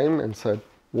we came and said,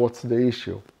 what's the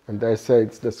issue? And they said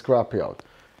it's the scrapyard.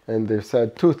 And they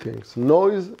said 2 things,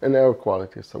 noise and air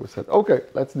quality. So we said, okay,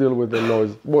 let's deal with the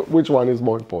noise. Which one is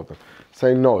more important?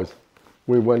 Say noise.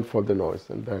 We went for the noise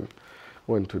and then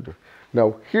went to do.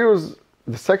 Now, here's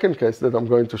the second case that I'm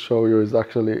going to show you is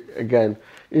actually, again,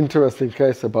 interesting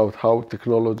case about how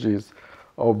technologies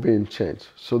are being changed.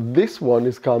 So this one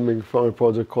is coming from a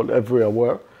project called Every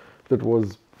Aware that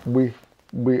was, we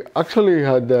actually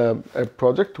had a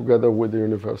project together with the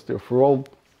University of Rome,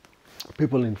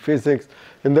 people in physics,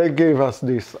 and they gave us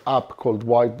this app called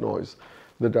White Noise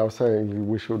that are saying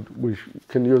we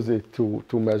can use it to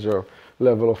measure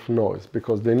level of noise,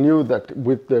 because they knew that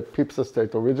with the PIPS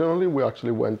estate originally, we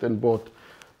actually went and bought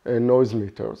noise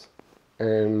meters.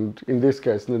 And in this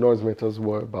case, the noise meters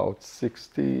were about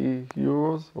 60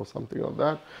 euros or something like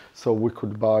that. So we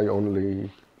could buy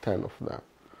only 10 of them.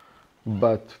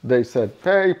 But they said,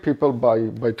 hey, people, by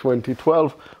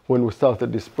 2012, when we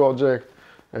started this project,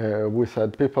 we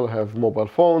said people have mobile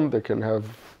phone, they can have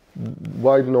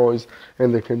white noise,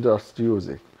 and they can just use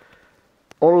it.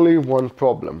 only one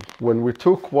problem. When we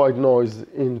took white noise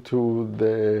into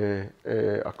the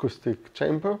acoustic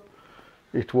chamber,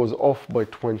 it was off by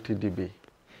 20 dB.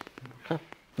 Okay?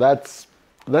 That's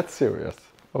serious.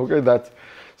 Okay,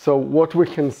 so what we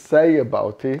can say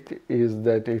about it is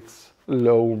that it's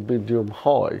low, medium,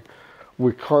 high.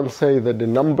 We can't say that the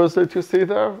numbers that you see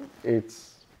there,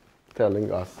 it's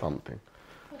telling us something.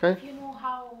 But if you know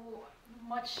how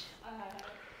much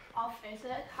off is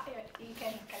it, you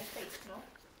can calculate,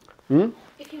 no?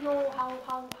 If you know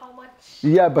how much...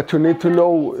 Yeah, but you need to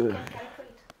know... You can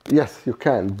calculate. Yes, you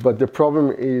can, but the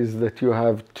problem is that you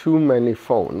have too many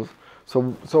phones.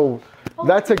 So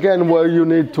that's again where you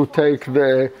need to take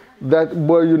the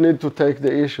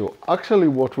issue. Actually,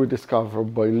 what we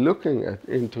discovered by looking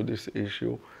into this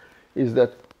issue is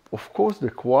that, of course, the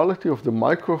quality of the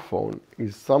microphone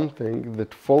is something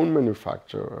that phone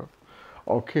manufacturers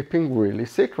are keeping really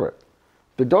secret.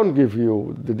 They don't give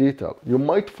you the detail. You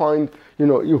might find,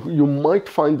 you might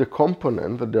find the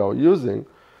component that they are using,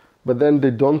 but then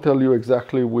they don't tell you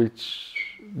exactly which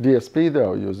DSP they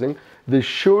are using. They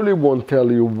surely won't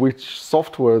tell you which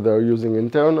software they're using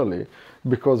internally,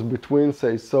 because between,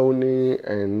 say, Sony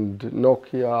and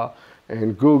Nokia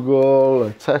and Google,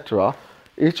 etc.,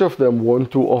 each of them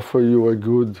want to offer you a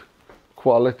good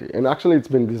quality. And actually, it's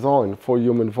been designed for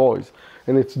human voice.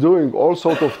 And it's doing all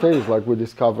sorts of things, like we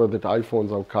discovered that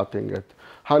iPhones are cutting at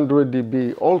 100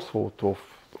 dB, all sorts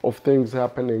of things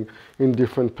happening in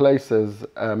different places.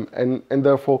 And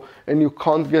therefore, you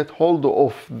can't get hold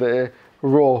of the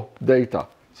raw data.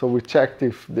 So we checked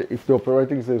if the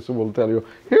operating system will tell you,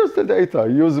 here's the data,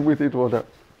 use with it, whatever.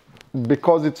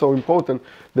 Because it's so important,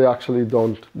 they actually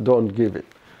don't give it.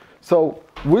 So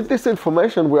with this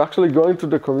information, we're actually going to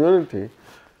the community,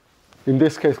 in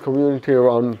this case, community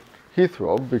around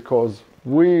Heathrow, because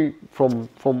we,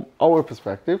 from our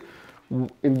perspective,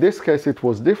 in this case, it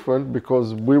was different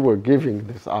because we were giving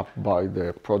this up by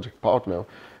the project partner.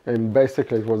 And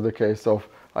basically, it was the case of,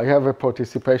 I have a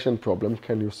participation problem,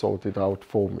 can you sort it out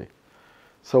for me?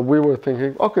 So we were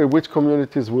thinking, okay, which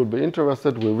communities will be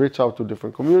interested? We reach out to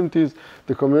different communities.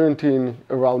 The community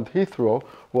around Heathrow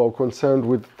who are concerned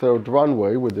with third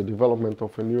runway, with the development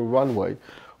of a new runway,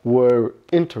 were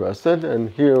interested. And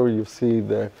here you see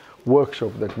the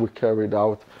workshop that we carried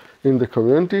out in the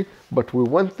community. But we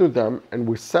went to them and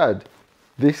we said,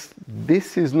 this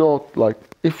is not like,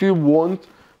 if you want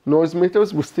noise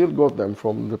meters, we still got them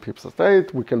from the PIPS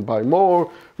estate. We can buy more,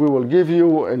 we will give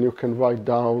you, and you can write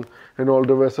down and all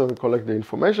the rest of it, collect the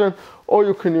information, or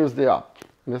you can use the app.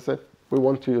 And they said, we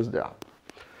want to use the app.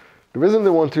 The reason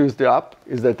they want to use the app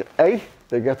is that A,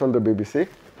 they get on the BBC,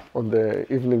 on the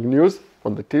evening news,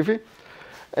 on the TV.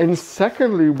 And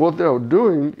secondly, what they are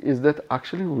doing is that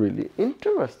actually really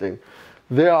interesting.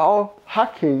 They are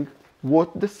hacking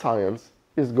what the science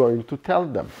is going to tell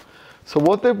them. So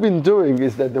what they've been doing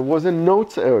is that there was a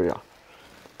notes area,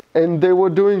 and they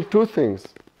were doing two things.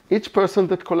 Each person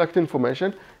that collects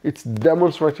information, it's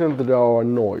demonstrating that they are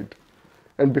annoyed.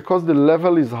 And because the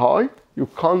level is high, you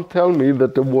can't tell me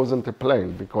that there wasn't a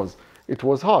plane, because it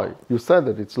was high. You said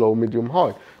that it's low, medium,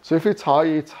 high. So if it's high,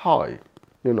 it's high.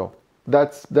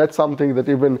 That's something that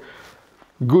even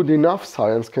good enough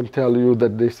science can tell you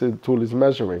that this tool is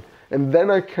measuring. And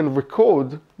then I can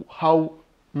record how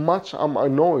much I'm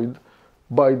annoyed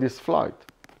by this flight.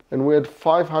 And we had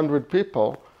 500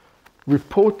 people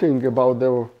reporting about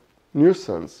their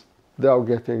nuisance they are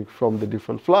getting from the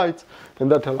different flights, and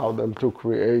that allowed them to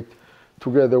create,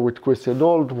 together with Christian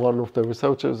Old, one of the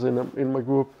researchers in my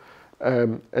group,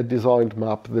 a designed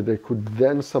map that they could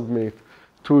then submit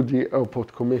to the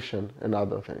Airport Commission and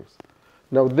other things.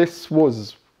 Now this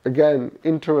was, again,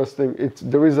 interesting.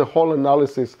 There is a whole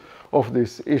analysis of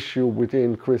this issue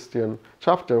within Christian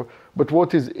chapter, but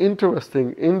what is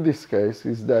interesting in this case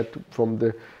is that from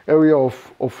the area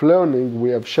of learning, we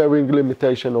have sharing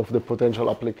limitation of the potential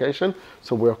application,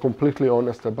 so we are completely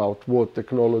honest about what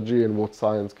technology and what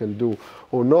science can do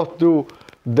or not do.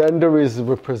 Then there is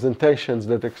representations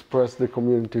that express the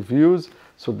community views.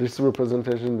 So this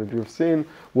representation that you've seen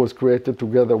was created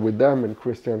together with them, and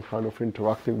Christian kind of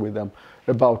interacting with them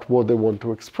about what they want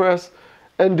to express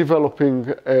and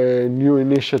developing a new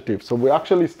initiative. So we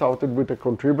actually started with a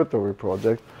contributory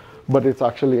project, but it's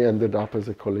actually ended up as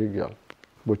a collegial,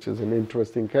 which is an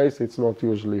interesting case. It's not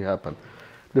usually happen.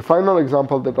 The final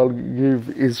example that I'll give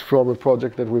is from a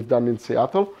project that we've done in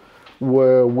Seattle,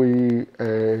 where we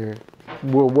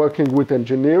were working with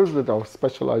engineers that are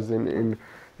specialized in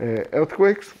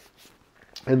earthquakes,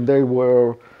 and they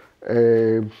were,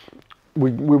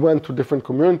 we went to different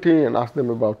community and asked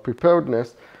them about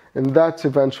preparedness, and that's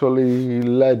eventually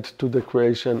led to the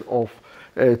creation of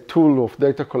a tool of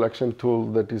data collection tool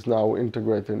that is now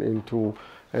integrated into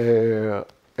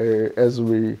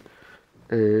Esri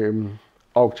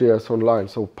ArcGIS Online.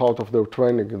 So part of their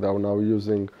training, they are now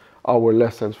using our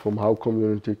lessons from how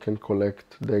community can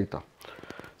collect data.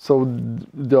 So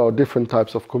there are different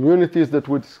types of communities that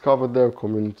we discovered there,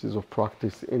 communities of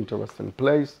practice, interest, and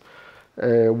place.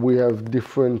 We have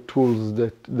different tools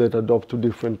that adopt to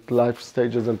different life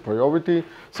stages and priority.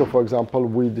 So for example,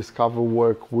 we discover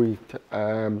work with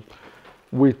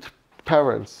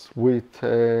parents, with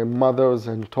mothers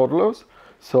and toddlers.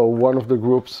 So one of the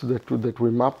groups that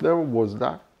we mapped there was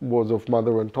of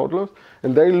mother and toddlers.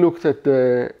 And they looked at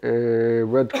the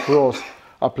Red Cross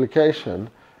application,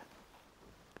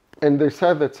 and they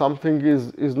said that something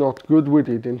is not good with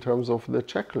it in terms of the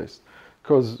checklist,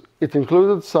 because it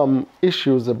included some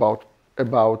issues about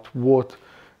what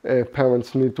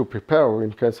parents need to prepare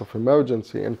in case of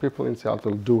emergency, and people in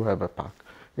Seattle do have a pack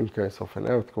in case of an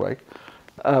earthquake.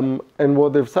 And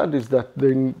what they've said is that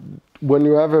when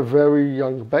you have a very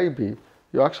young baby,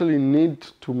 you actually need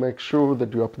to make sure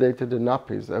that you updated the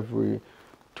nappies every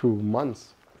 2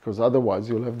 months, because otherwise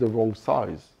you'll have the wrong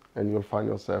size and you'll find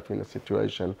yourself in a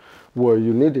situation where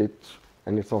you need it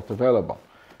and it's not available.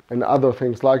 And other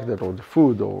things like that, or the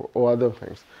food, or other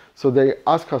things. So they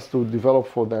ask us to develop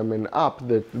for them an app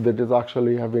that is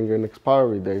actually having an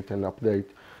expiry date and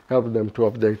help them to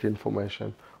update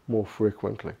information more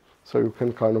frequently. So you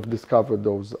can kind of discover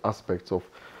those aspects of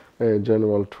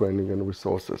general training and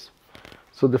resources.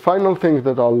 So the final thing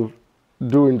that I'll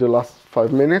do in the last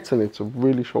 5 minutes, and it's a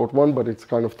really short one, but it's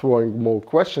kind of throwing more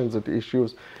questions at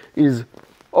issues, is,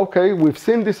 okay, we've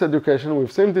seen this education,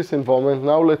 we've seen this environment,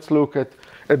 now let's look at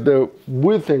the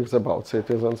weird things about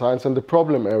citizen science and the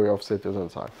problem area of citizen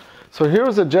science. So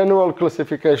here's a general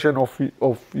classification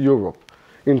of Europe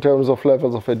in terms of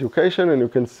levels of education, and you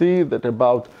can see that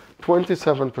about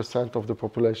 27% of the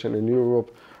population in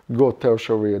Europe got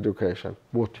tertiary education,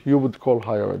 what you would call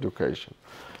higher education.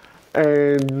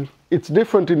 And it's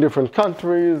different in different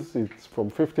countries. It's from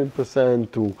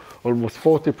 15% to almost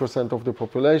 40% of the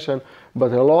population,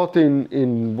 but a lot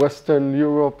in Western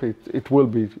Europe, it will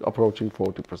be approaching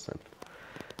 40%.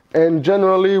 And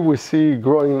generally, we see a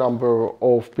growing number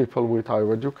of people with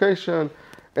higher education,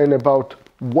 and about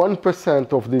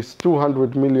 1% of these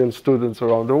 200 million students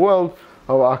around the world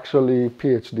are actually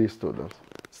PhD students.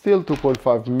 Still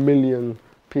 2.5 million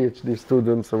PhD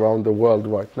students around the world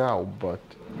right now, but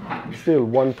still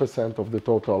 1% of the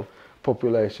total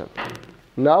population.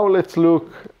 Now let's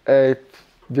look at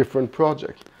different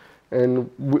projects. And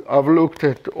I've looked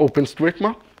at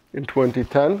OpenStreetMap in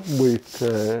 2010 with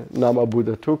Nama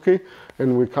Budatuki,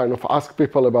 and we kind of asked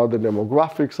people about the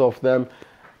demographics of them.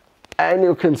 And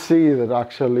you can see that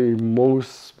actually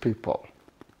most people,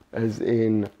 as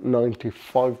in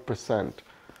 95%,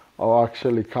 are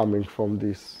actually coming from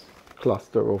this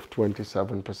cluster of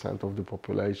 27% of the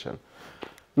population.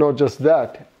 Not just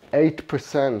that,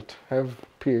 8% have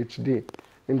PhD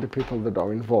in the people that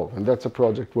are involved. And that's a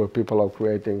project where people are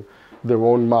creating their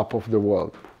own map of the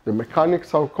world. The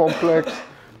mechanics are complex,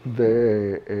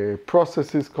 the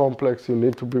process is complex, you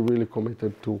need to be really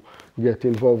committed to get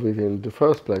involved with it in the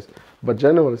first place. But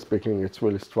generally speaking, it's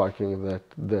really striking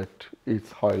that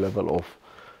it's high level of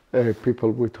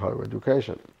people with higher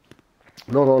education.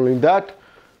 Not only that,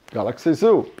 Galaxy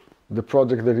Zoo, the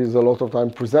project that is a lot of time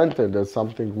presented as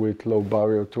something with low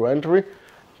barrier to entry.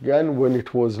 Again, when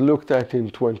it was looked at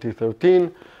in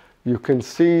 2013, you can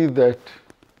see that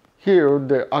here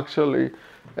they actually,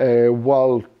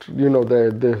 while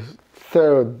the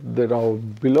third that are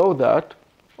below that,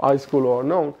 high school or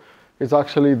unknown, is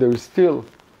actually there is still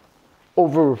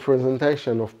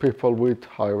overrepresentation of people with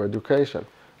higher education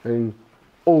and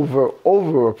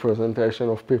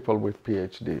overrepresentation of people with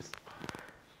PhDs.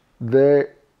 The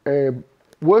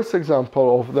worst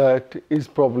example of that is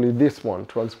probably this one,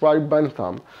 Transcribe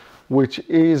Bentham, which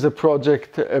is a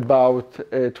project about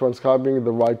transcribing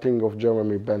the writing of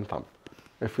Jeremy Bentham,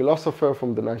 a philosopher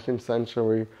from the 19th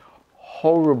century,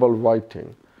 horrible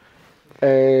writing.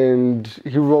 And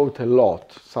he wrote a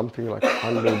lot, something like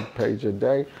 100 pages a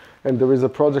day. And there is a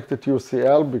project at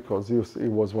UCL, because he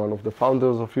was one of the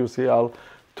founders of UCL,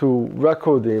 to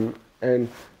record him. And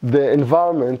the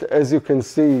environment, as you can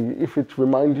see, if it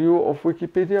reminds you of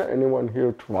Wikipedia, anyone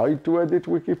here tried to edit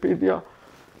Wikipedia?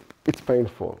 It's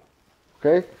painful,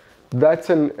 okay?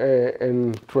 That's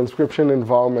a transcription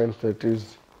environment that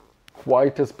is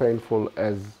quite as painful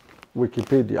as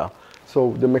Wikipedia.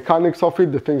 So the mechanics of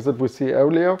it, the things that we see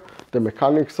earlier, the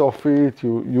mechanics of it,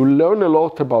 you learn a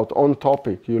lot about on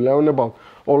topic. You learn about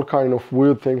all kind of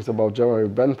weird things about Jeremy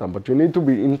Bentham, but you need to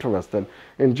be interested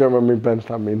in Jeremy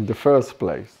Bentham in the first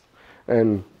place.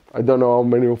 And I don't know how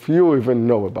many of you even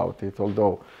know about it,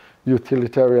 although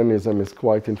utilitarianism is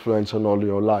quite influential all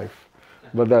your life.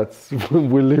 But that's,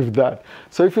 we live that.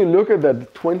 So if you look at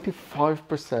that,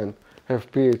 25% have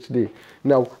PhD.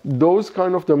 Now, those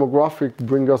kind of demographic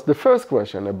bring us the first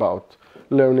question about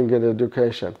learning and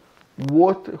education.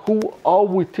 Who are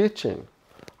we teaching?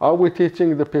 Are we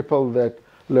teaching the people that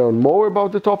learn more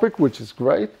about the topic, which is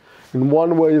great? And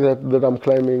one way that I'm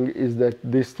claiming is that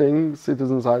this thing,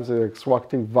 citizen science, is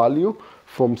extracting value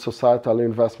from societal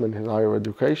investment in higher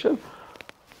education.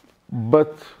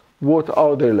 But what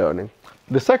are they learning?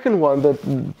 The second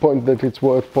point that it's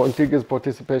worth pointing is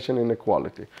participation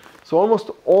inequality. So almost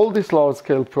all these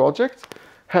large-scale projects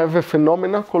have a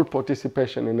phenomena called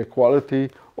participation inequality,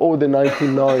 or the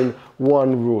 99-1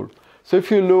 rule. So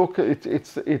if you look,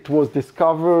 it was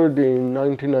discovered in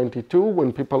 1992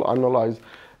 when people analyzed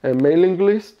a mailing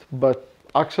list, but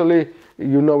actually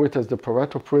you know it as the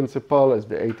Pareto principle, as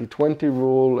the 80-20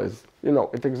 rule, as you know,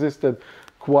 it existed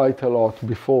quite a lot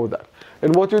before that.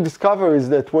 And what you discover is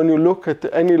that when you look at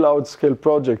any large-scale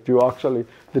project,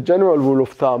 the general rule of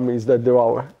thumb is that there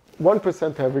are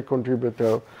 1% heavy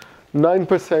contributor,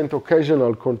 9%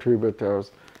 occasional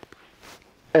contributors,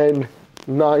 and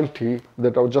 90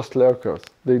 that are just lurkers.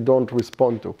 They don't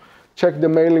respond to. Check the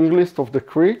mailing list of the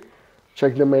CRE,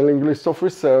 check the mailing list of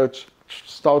research,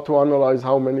 start to analyze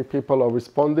how many people are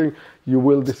responding. You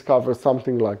will discover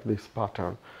something like this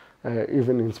pattern,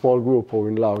 even in small group or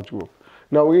in large group.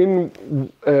 Now in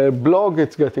blog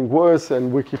it's getting worse,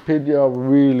 and Wikipedia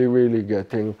really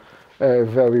getting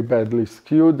very badly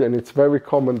skewed, and it's very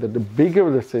common that the bigger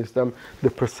the system,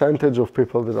 the percentage of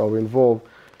people that are involved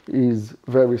is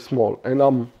very small.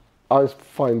 And I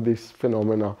find this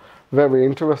phenomena very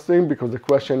interesting, because the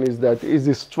question is that, is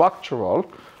it structural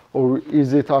or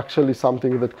is it actually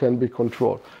something that can be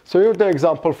controlled? So here's the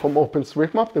example from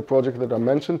OpenStreetMap, the project that I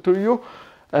mentioned to you.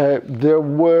 There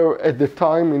were, at the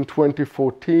time in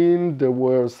 2014, there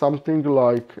were something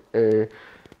like 2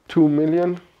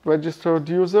 million registered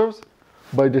users.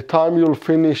 By the time you'll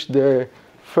finish the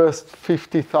first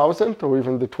 50,000 or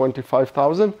even the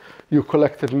 25,000, you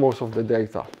collected most of the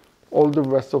data. All the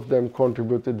rest of them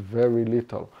contributed very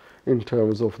little in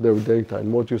terms of their data.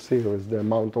 And what you see here is the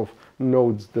amount of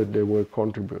nodes that they were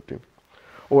contributing.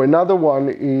 Or another one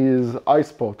is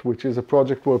iSpot, which is a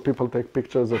project where people take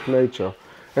pictures of nature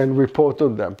and report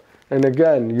on them. And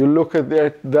again, you look at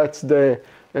that, that's the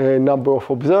number of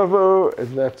observers,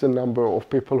 and that's the number of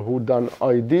people who done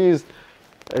IDs.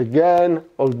 Again,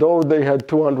 although they had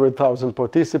 200,000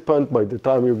 participants, by the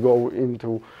time you go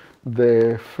into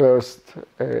the first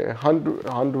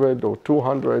 100 or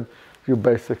 200, you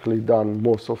basically done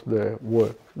most of the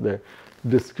work. The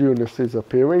skewness is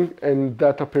appearing, and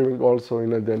that appearing also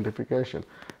in identification.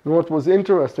 And what was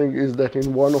interesting is that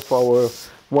in one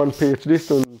PhD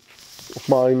student of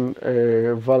mine,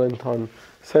 Valentin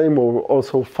Seymour,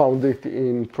 also found it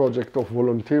in project of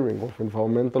volunteering, of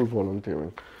environmental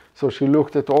volunteering. So she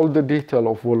looked at all the detail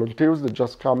of volunteers that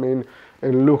just come in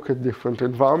and look at different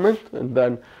environment and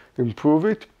then improve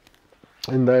it.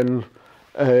 And then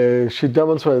she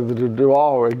demonstrated that there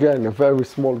are, again, a very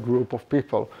small group of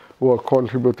people who are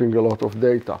contributing a lot of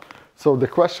data. So the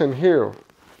question here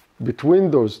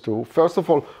between those two, first of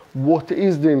all, what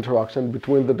is the interaction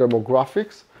between the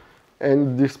demographics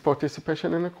and this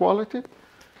participation inequality?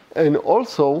 And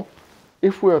also,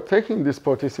 if we are taking this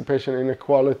participation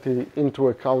inequality into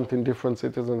account in different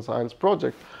citizen science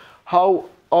projects, how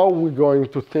are we going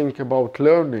to think about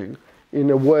learning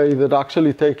in a way that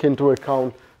actually take into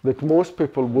account that most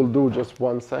people will do just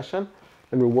one session,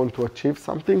 and we want to achieve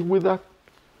something with that,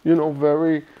 you know,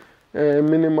 very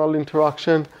minimal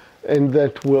interaction, and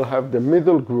that we'll have the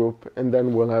middle group, and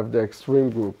then we'll have the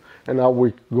extreme group, and how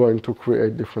we're going to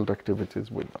create different activities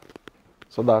with that.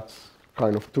 So that's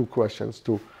kind of two questions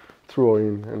to throw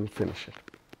in and finish it.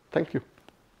 Thank you.